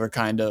missions were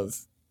kind of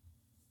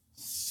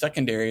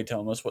secondary to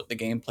almost what the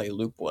gameplay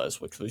loop was,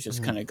 which was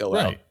just kind of go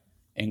out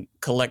and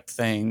collect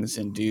things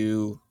and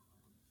do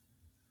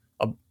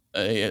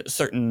a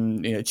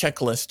certain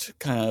checklist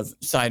kind of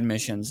side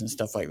missions and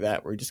stuff like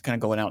that. We're just kind of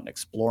going out and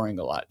exploring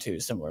a lot too,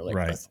 similar like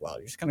Breath of the Wild.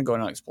 You're just kind of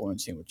going out exploring,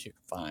 seeing what you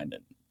can find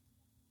and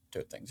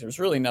do things. There was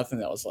really nothing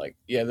that was like,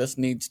 yeah, this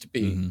needs to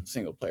be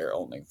single player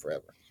only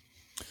forever.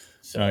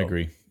 So I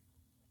agree.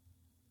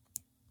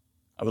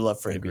 I would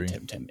love for it to be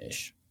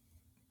Tim-ish.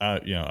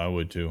 I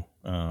would too.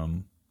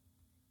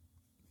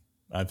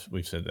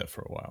 We've said that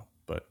for a while,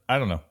 but I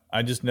don't know.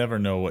 I just never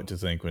know what to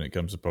think when it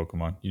comes to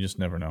Pokemon. You just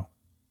never know.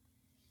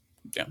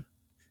 Yeah.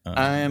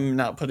 I am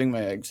not putting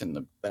my eggs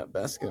in that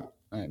basket.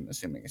 I'm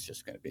assuming it's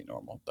just going to be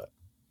normal, but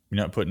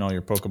you're not putting all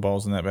your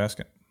Pokeballs in that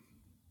basket?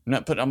 I'm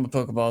not putting all my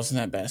Pokeballs in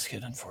that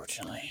basket,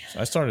 unfortunately.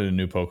 So I started a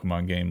new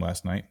Pokemon game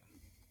last night.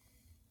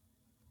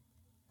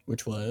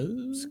 Which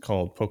was? It's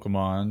called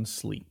Pokemon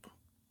Sleep.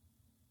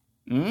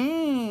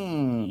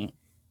 And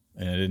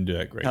I didn't do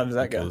that great. How did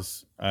that go?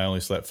 Because I only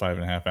slept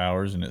 5.5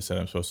 hours, and it said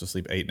I'm supposed to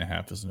sleep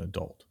 8.5 as an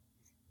adult.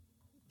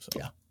 So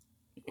yeah.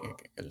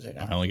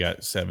 I only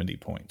got 70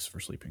 points for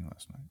sleeping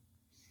last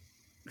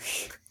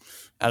night.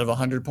 Out of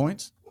 100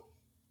 points?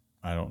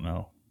 I don't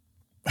know.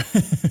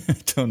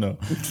 Don't know.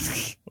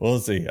 We'll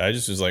see. I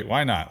just was like,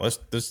 why not?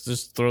 Let's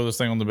just throw this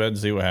thing on the bed and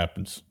see what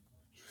happens.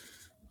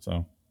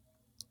 So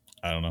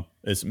I don't know.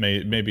 It's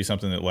maybe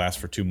something that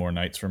lasts for 2 more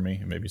nights for me.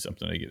 It may be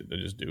something I get to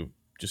just do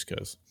just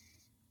because.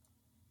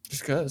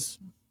 Just because.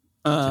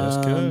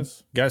 Just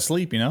because. Gotta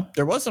sleep,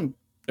 There was some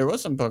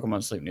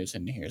Pokemon Sleep news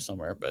in here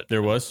somewhere, but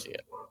there was.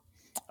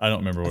 I don't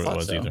remember what it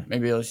was either.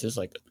 Maybe it was just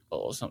like a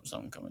little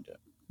something coming to it.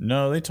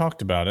 No, they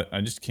talked about it.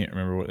 I just can't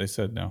remember what they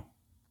said now.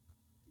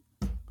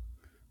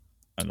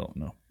 I don't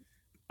know.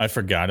 I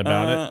forgot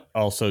about it.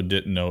 Also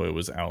didn't know it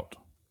was out.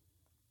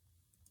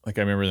 Like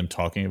I remember them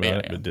talking about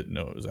it, yeah. but didn't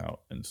know it was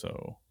out, and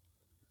so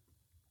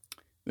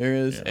There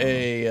is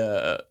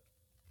a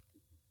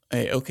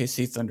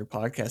OKC Thunder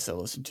podcast I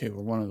listen to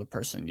where one of the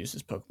person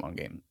uses Pokemon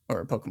game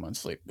or Pokemon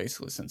Sleep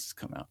basically since it's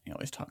come out. He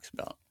always talks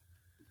about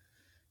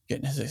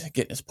getting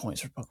his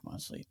points for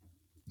Pokemon Sleep.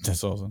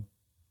 That's awesome.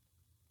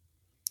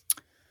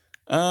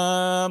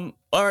 All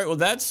right. Well,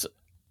 that's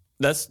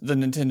the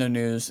Nintendo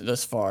news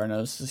thus far. I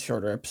know this is a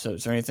shorter episode.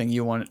 Is there anything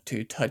you want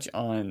to touch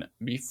on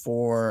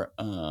before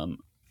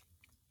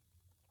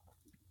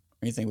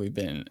anything you've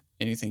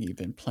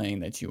been playing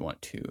that you want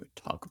to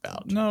talk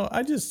about? No,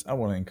 I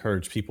want to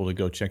encourage people to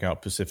go check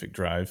out Pacific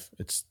Drive.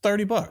 It's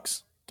 $30.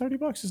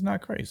 $30 is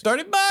not crazy.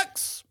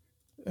 $30.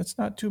 That's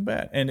not too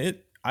bad. And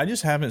I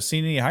just haven't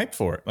seen any hype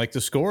for it. Like the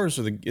scores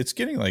it's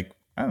getting like,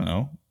 I don't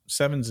know,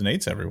 7s and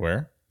 8s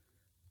everywhere.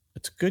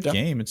 It's a good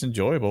game. It's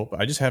enjoyable,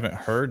 but I just haven't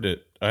heard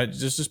it.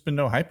 There's just been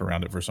no hype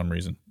around it for some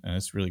reason, and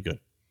it's really good.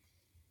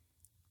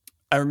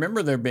 I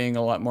remember there being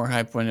a lot more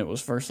hype when it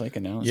was first like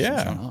announced.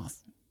 Yeah, and off.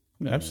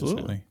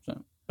 Absolutely.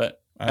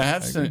 But I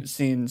have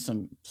seen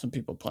some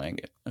people playing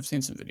it. I've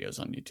seen some videos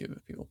on YouTube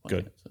of people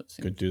playing it.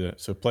 So Good. Do that.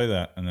 So play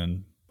that, and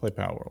then play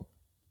Power World.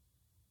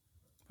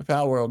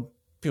 Power World,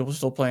 people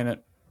still playing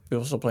it.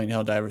 People still playing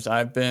Helldivers.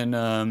 I've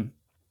been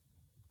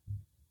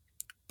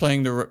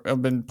playing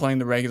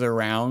the regular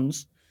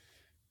rounds.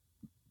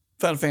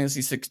 Final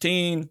Fantasy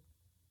 16.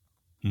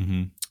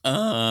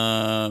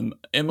 Mm-hmm.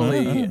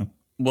 Emily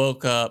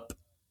woke up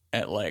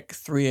at like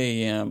 3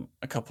 a.m.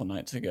 a couple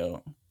nights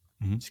ago.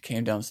 Mm-hmm. She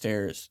came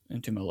downstairs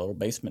into my little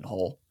basement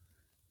hole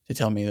to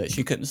tell me that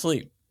she couldn't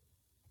sleep.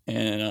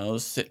 And I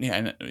was sitting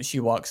here, and she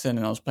walks in,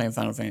 and I was playing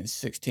Final Fantasy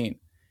 16.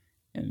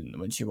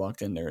 And when she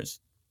walked in,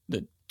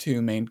 the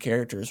two main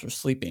characters were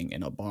sleeping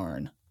in a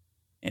barn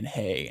in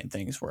hay, and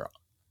things were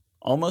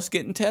almost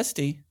getting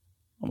testy,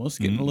 almost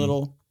getting a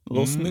little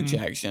smooch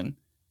action,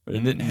 but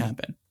it didn't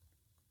happen.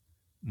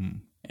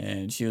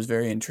 And she was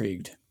very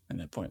intrigued at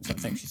that point, so I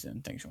think she's in.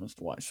 I think she wants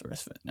to watch the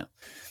rest of it now.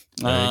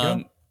 There you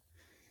go.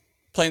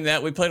 Playing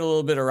that, we played a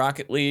little bit of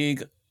Rocket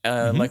League,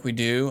 like we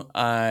do.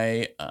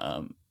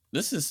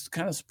 This is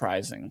kind of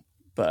surprising,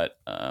 but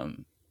I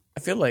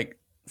feel like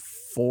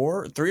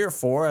 3 or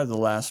 4 out of the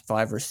last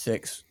 5 or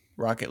 6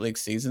 Rocket League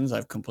seasons,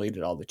 I've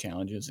completed all the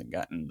challenges and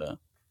gotten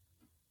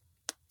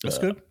That's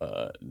good.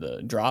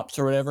 The drops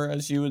or whatever,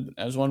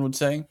 as one would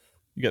say.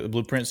 You got the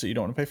blueprints that you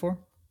don't want to pay for?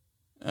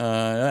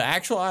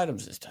 Actual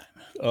items this time.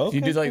 Okay, if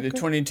you do like the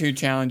 22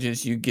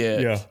 challenges, you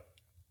get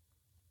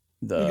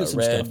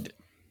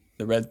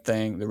the red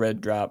thing, the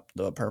red drop,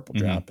 the purple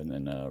drop, and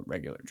then a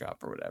regular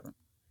drop or whatever.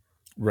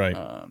 Right.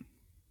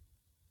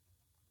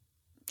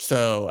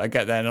 So I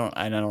got that.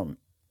 I don't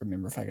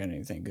remember if I got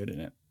anything good in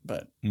it,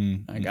 but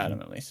I got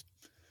them at least.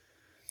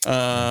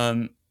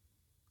 And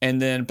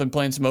then been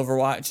playing some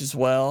Overwatch as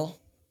well.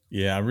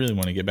 Yeah, I really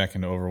want to get back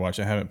into Overwatch.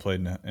 I haven't played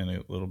in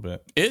a little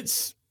bit.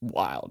 It's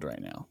wild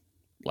right now.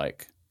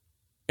 Like,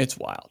 it's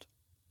wild.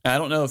 I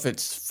don't know if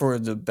it's for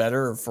the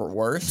better or for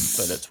worse,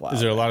 but it's wild.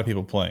 Is there a lot of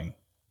people playing?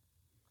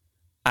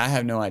 I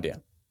have no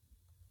idea.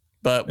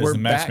 But Is we're the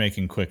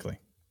matchmaking quick?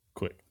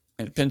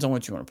 It depends on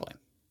what you want to play.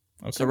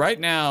 Okay. So right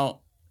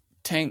now,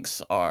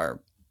 tanks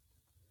are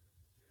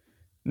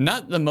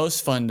not the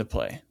most fun to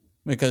play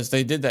because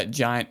they did that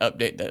giant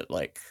update that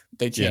like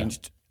they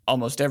changed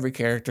almost every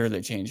character.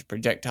 They changed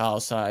projectile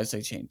size.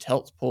 They changed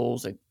health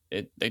pools.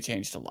 They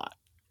changed a lot.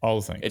 All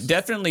the things. It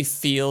definitely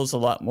feels a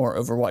lot more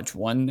Overwatch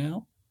 1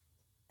 now.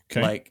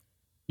 Okay. Like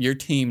your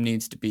team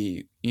needs to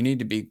be. You need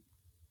to be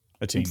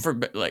a team.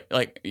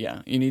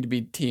 You need to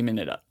be teaming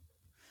it up.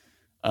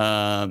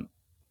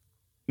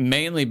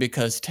 Mainly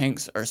because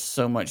tanks are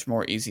so much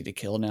more easy to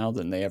kill now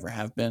than they ever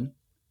have been.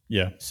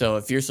 Yeah. So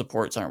if your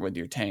supports aren't with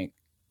your tank,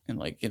 and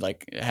like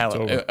how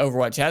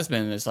Overwatch has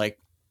been, it's like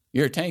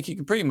you're a tank, you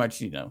can pretty much,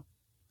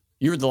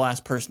 you're the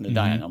last person to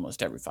die in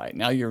almost every fight.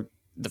 Now you're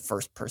the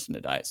first person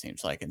to die, it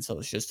seems like, and so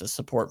it's just a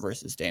support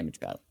versus damage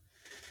battle.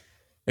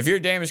 If you're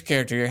a damage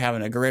character, you're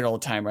having a great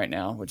old time right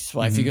now, which is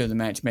why if you go to the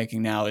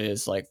matchmaking now, it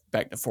is like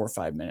back to 4 or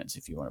 5 minutes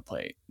if you want to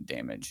play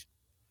damage.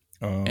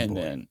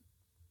 Then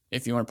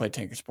if you want to play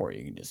tank or support,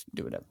 you can just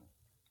do whatever.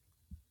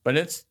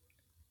 But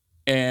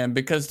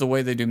because the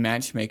way they do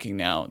matchmaking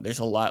now, there's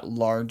a lot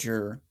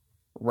larger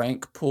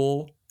rank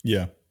pool.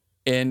 Yeah.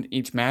 In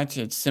each match,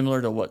 it's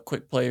similar to what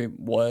quick play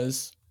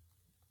was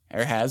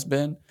or has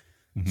been.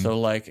 So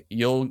like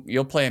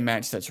you'll play a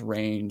match that's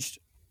ranged.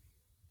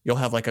 You'll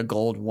have like a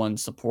gold 1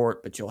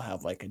 support, but you'll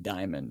have like a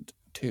diamond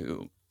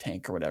 2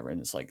 tank or whatever.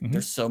 And it's like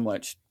there's so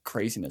much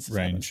craziness.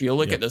 So you'll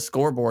look at the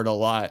scoreboard a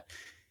lot.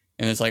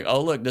 And it's like,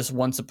 oh, look, this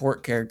one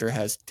support character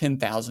has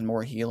 10,000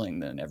 more healing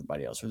than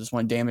everybody else. Or this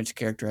one damage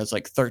character has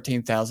like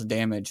 13,000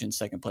 damage and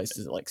second place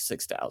is at like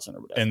 6,000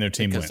 or whatever. And their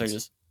team wins. They're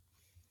just,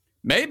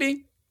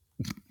 maybe.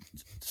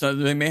 So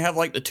they may have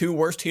like the 2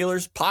 worst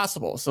healers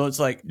possible. So it's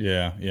like,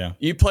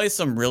 you play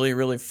some really,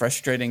 really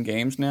frustrating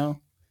games now.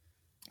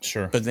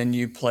 Sure. But then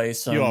you play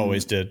some. You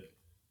always did.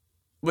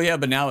 Well, yeah,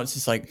 but now it's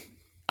just like,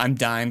 I'm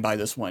dying by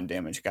this one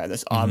damage guy.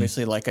 That's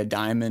obviously like a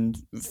diamond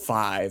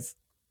 5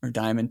 or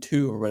Diamond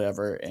 2 or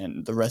whatever,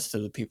 and the rest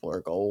of the people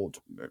are gold,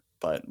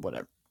 but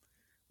whatever.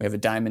 We have a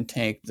diamond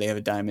tank, they have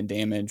a diamond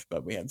damage,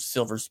 but we have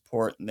silver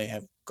support and they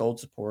have gold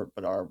support,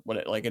 but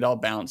it all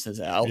balances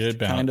out,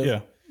 kind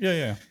of.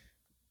 Yeah.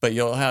 But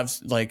you'll have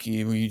like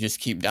you just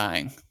keep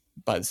dying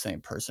by the same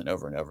person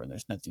over and over, and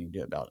there's nothing you can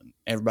do about it.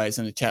 Everybody's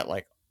in the chat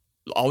like,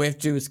 all we have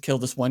to do is kill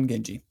this one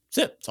Genji. That's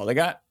it. That's all they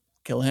got.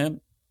 Kill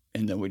him,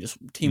 and then we just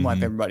team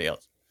wipe everybody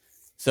else.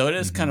 So it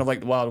is kind of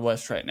like the Wild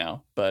West right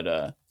now,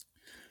 but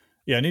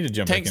yeah, I need to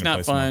jump. Tank's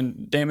not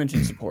fun. Damage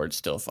and support's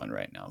still fun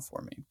right now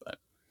for me, but.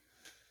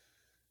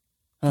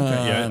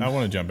 Okay, yeah, I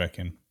want to jump back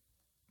in.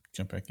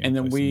 And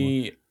then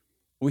we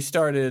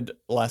started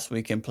last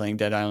weekend playing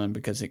Dead Island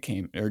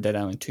Dead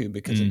Island 2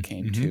 because it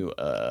came to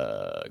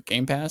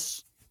Game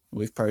Pass.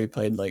 We've probably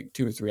played like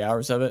 2 or 3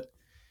 hours of it.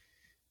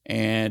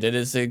 And it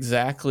is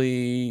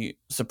exactly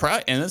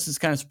and this is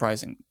kind of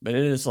surprising, but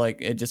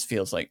it just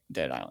feels like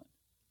Dead Island,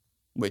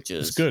 which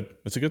is good.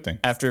 It's a good thing.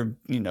 After,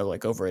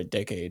 like over a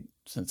decade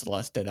since the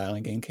last Dead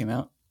Island game came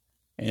out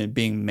and it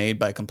being made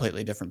by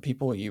completely different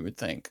people, you would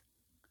think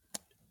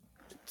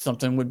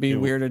something would be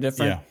weird or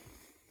different. Yeah.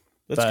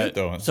 That's good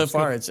though. So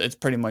far it's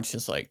pretty much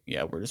just like,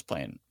 we're just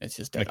playing. It's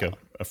just like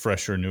a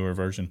fresher, newer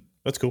version.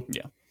 That's cool.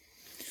 Yeah.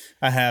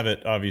 I have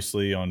it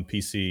obviously on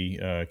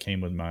PC, came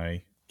with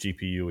my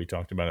GPU. We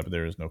talked about it, but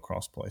there is no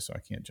crossplay, so I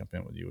can't jump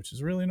in with you, which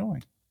is really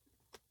annoying.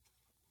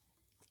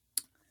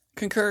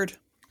 Concurred.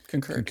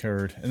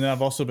 And then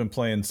I've also been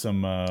playing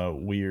some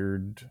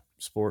weird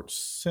sports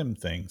sim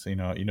things. You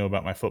know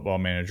about my Football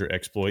Manager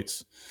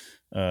exploits.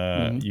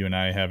 You and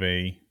I have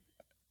a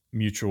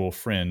mutual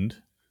friend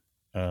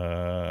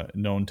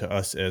known to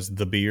us as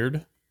the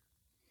Beard,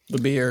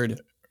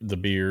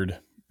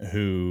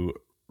 who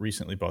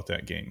recently bought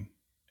that game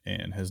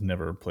and has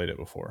never played it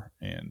before.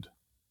 And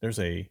there's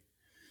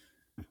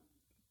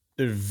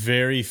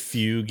very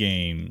few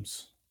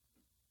games.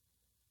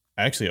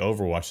 Actually,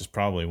 Overwatch is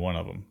probably one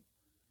of them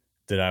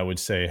that I would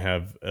say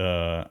have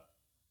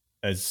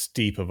as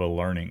steep of a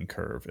learning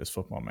curve as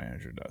Football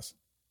Manager does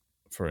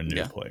for a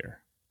new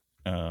player.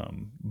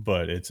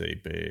 But it's a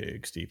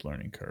big, steep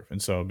learning curve.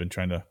 And so I've been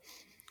trying to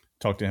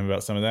talk to him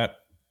about some of that.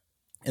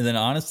 And then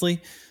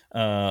honestly,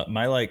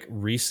 my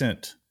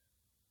recent,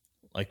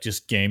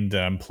 just game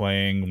that I'm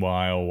playing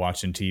while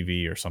watching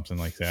TV or something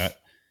like that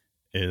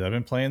is I've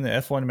been playing the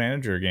F1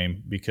 Manager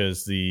game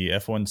because the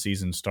F1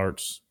 season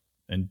starts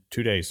in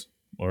 2 days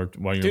or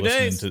when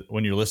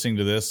you're listening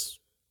to this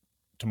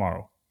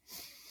tomorrow.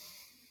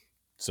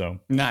 So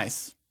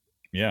nice.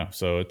 Yeah.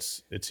 So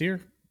it's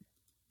here.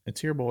 It's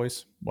here,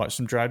 boys. Watch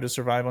some Drive to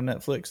Survive on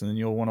Netflix, and then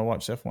you'll want to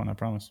watch F1, I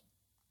promise.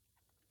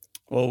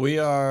 Well, we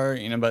are,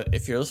 but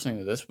if you're listening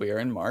to this, we are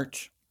in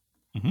March,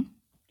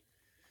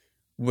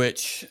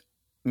 which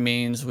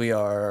means we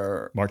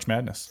are... March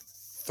Madness.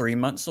 3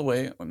 months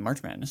away.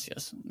 March Madness,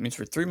 yes. It means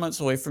we're 3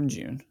 months away from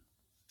June.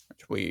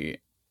 If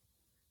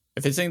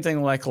it's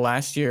anything like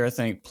last year, I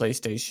think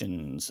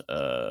PlayStation's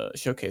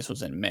showcase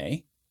was in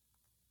May,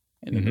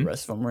 and then the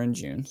rest of them were in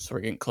June. So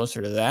we're getting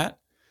closer to that.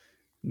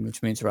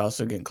 Which means we're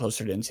also getting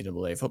closer to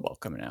NCAA football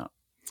coming out.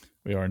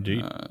 We are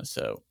indeed.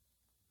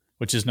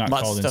 Which is not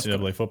called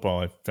NCAA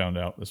football, I found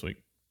out this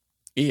week.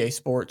 EA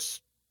Sports.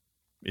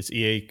 It's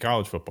EA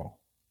College Football.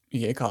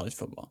 EA College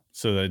Football.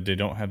 So that they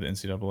don't have the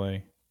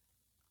NCAA.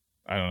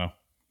 I don't know.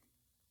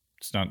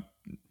 It's not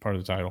part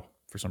of the title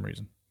for some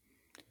reason.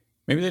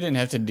 Maybe they didn't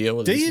have to deal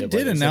with NCAA.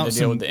 Did announce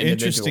some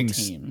interesting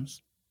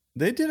teams.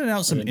 They did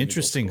announce some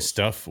interesting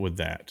stuff with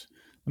that.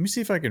 Let me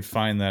see if I can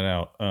find that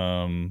out.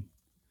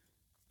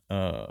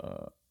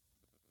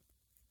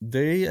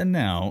 They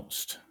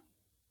announced.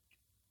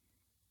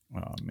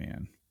 Oh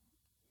man,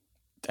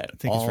 I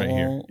think it's right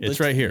here. It's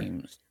right here.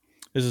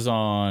 This is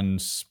on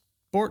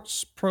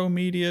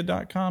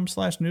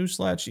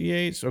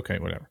sportspromedia.com/news/EA. Okay,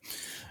 whatever.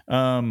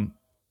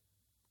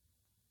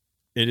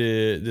 It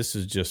is. This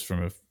is just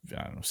from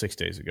 6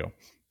 days ago.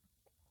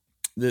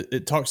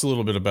 It talks a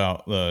little bit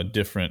about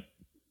different,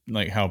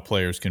 how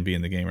players can be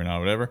in the game or not,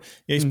 whatever.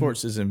 EA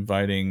Sports is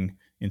inviting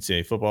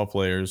NCAA football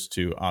players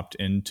to opt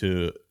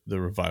into the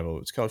revival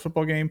of its college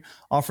football game,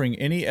 offering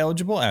any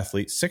eligible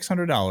athlete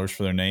 $600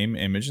 for their name,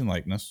 image, and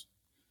likeness.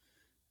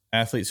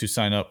 Athletes who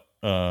sign up,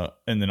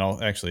 and then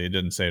actually, it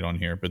didn't say it on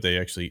here, but they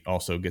actually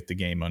also get the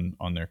game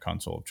on their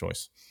console of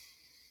choice.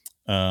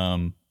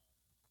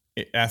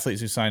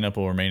 Athletes who sign up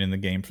will remain in the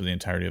game for the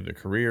entirety of their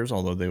careers,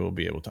 although they will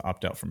be able to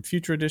opt out from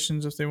future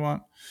editions if they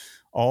want.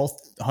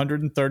 All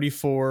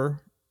 134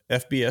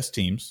 FBS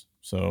teams,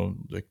 so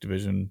like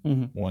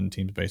Division 1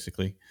 teams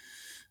basically,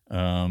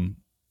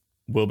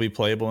 will be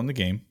playable in the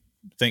game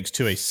thanks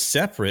to a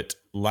separate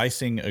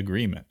licensing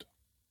agreement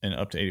and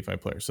up to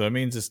 85 players. So that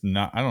means it's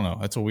not, I don't know.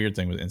 That's a weird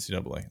thing with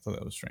NCAA. I thought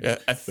that was strange. Yeah,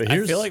 I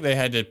feel like they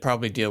had to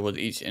probably deal with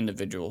each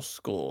individual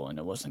school, and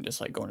it wasn't just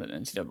like going to the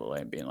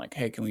NCAA and being like,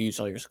 hey, can we use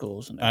all your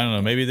schools? And I don't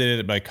know. Maybe they did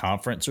it by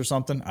conference or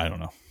something. I don't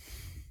know.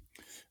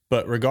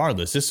 But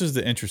regardless, this is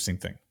the interesting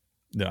thing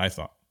that I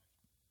thought.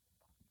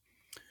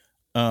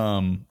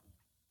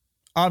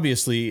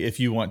 obviously, if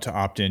you want to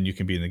opt in, you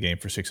can be in the game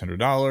for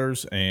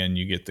 $600 and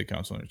you get the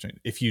console interchange.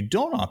 If you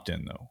don't opt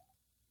in, though,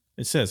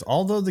 it says,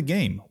 although the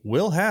game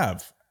will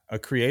have a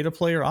create a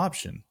player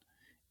option,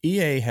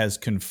 EA has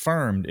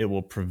confirmed it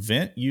will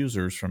prevent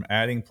users from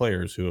adding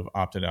players who have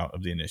opted out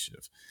of the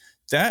initiative.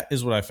 That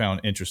is what I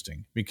found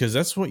interesting, because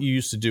that's what you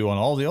used to do on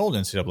all the old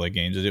NCAA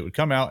games. Is it would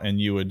come out and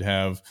you would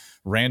have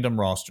not random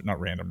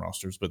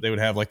rosters, but they would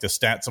have like the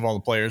stats of all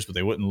the players, but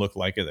they wouldn't look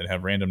like it. They'd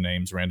have random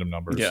names, random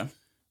numbers,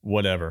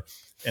 whatever.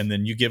 And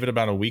then you give it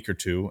about a week or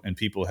two, and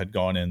people had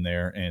gone in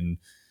there and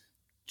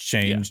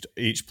changed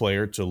each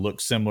player to look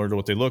similar to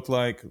what they look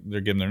like.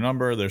 They're given their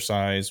number, their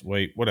size,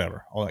 weight,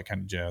 whatever, all that kind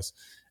of jazz.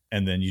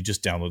 And then you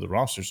just download the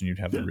rosters and you'd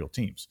have the real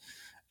teams.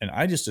 And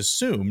I just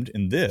assumed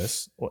in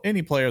this, well,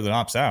 any player that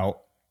opts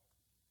out,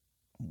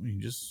 you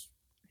just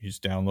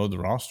download the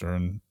roster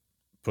and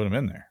put them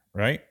in there,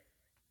 right?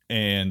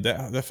 And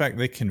the fact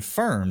they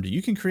confirmed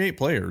you can create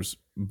players,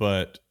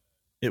 but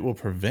it will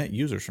prevent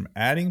users from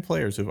adding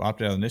players who've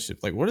opted out of the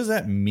initiative. Like, what does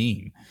that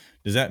mean?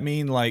 Does that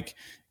mean, like,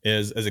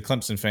 as a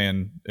Clemson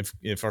fan,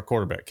 if our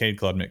quarterback, Cade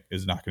Klubnik,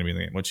 is not going to be in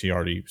the game, which he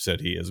already said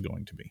he is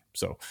going to be,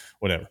 so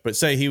whatever. But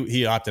say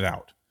he opted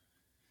out,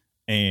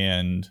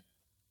 and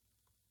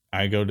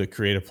I go to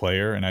create a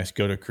player and I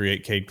go to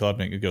create Cade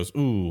Klubnik. It goes,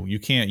 ooh, you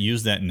can't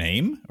use that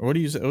name? Or what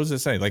does it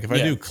say? Like, if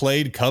I do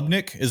Clade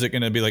Klubnik, is it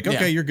going to be like,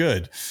 okay, you're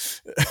good?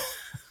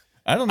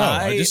 I don't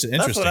know. Just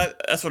interesting.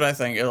 That's what I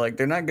think. Like,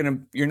 they're not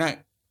going to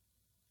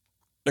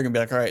be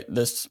like, all right,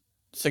 this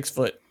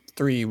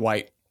 6'3"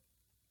 white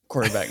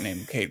quarterback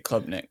named Cade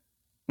Klubnik,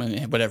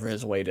 whatever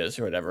his weight is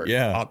or whatever,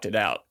 opted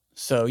out.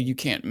 So you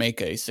can't make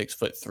a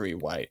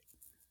 6'3" white,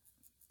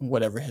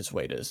 whatever his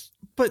weight is.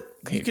 But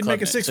you can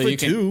make a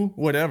 6'2",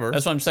 whatever.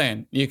 That's what I'm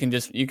saying. You can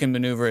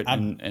maneuver it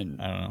and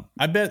I don't know.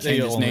 I bet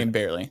change his name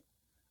barely.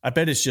 I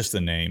bet it's just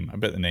the name. I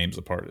bet the name's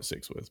a part of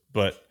 6 with.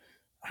 But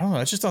I don't know.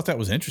 I just thought that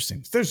was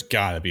interesting. There's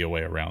got to be a way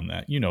around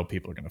that. You know,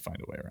 people are going to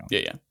find a way around.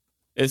 Yeah.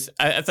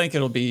 I think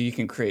it'll be, you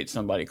can create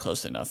somebody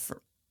close enough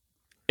for,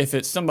 if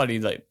it's somebody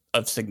like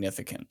of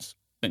significance,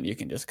 then you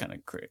can just kind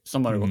of create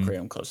somebody will create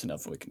them close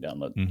enough where we can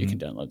download. You can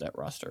download that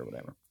roster or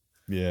whatever.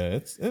 Yeah,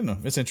 I don't know.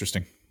 It's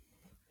interesting.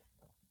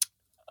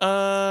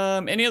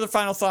 Any other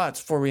final thoughts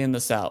before we end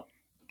this out?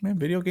 Man,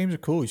 video games are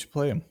cool. You should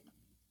play them.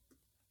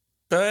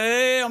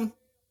 Bam!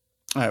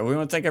 All right, we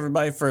want to thank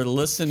everybody for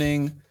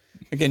listening.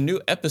 Again,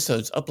 new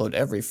episodes upload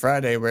every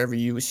Friday wherever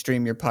you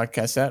stream your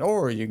podcast at,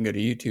 or you can go to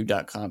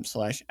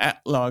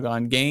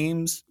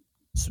youtube.com/@logongames.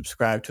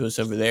 Subscribe to us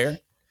over there.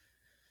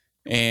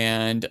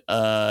 And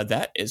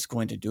that is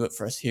going to do it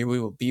for us here. We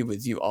will be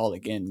with you all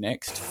again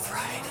next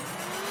Friday.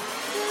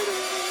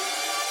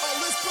 Oh,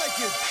 let's break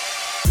it.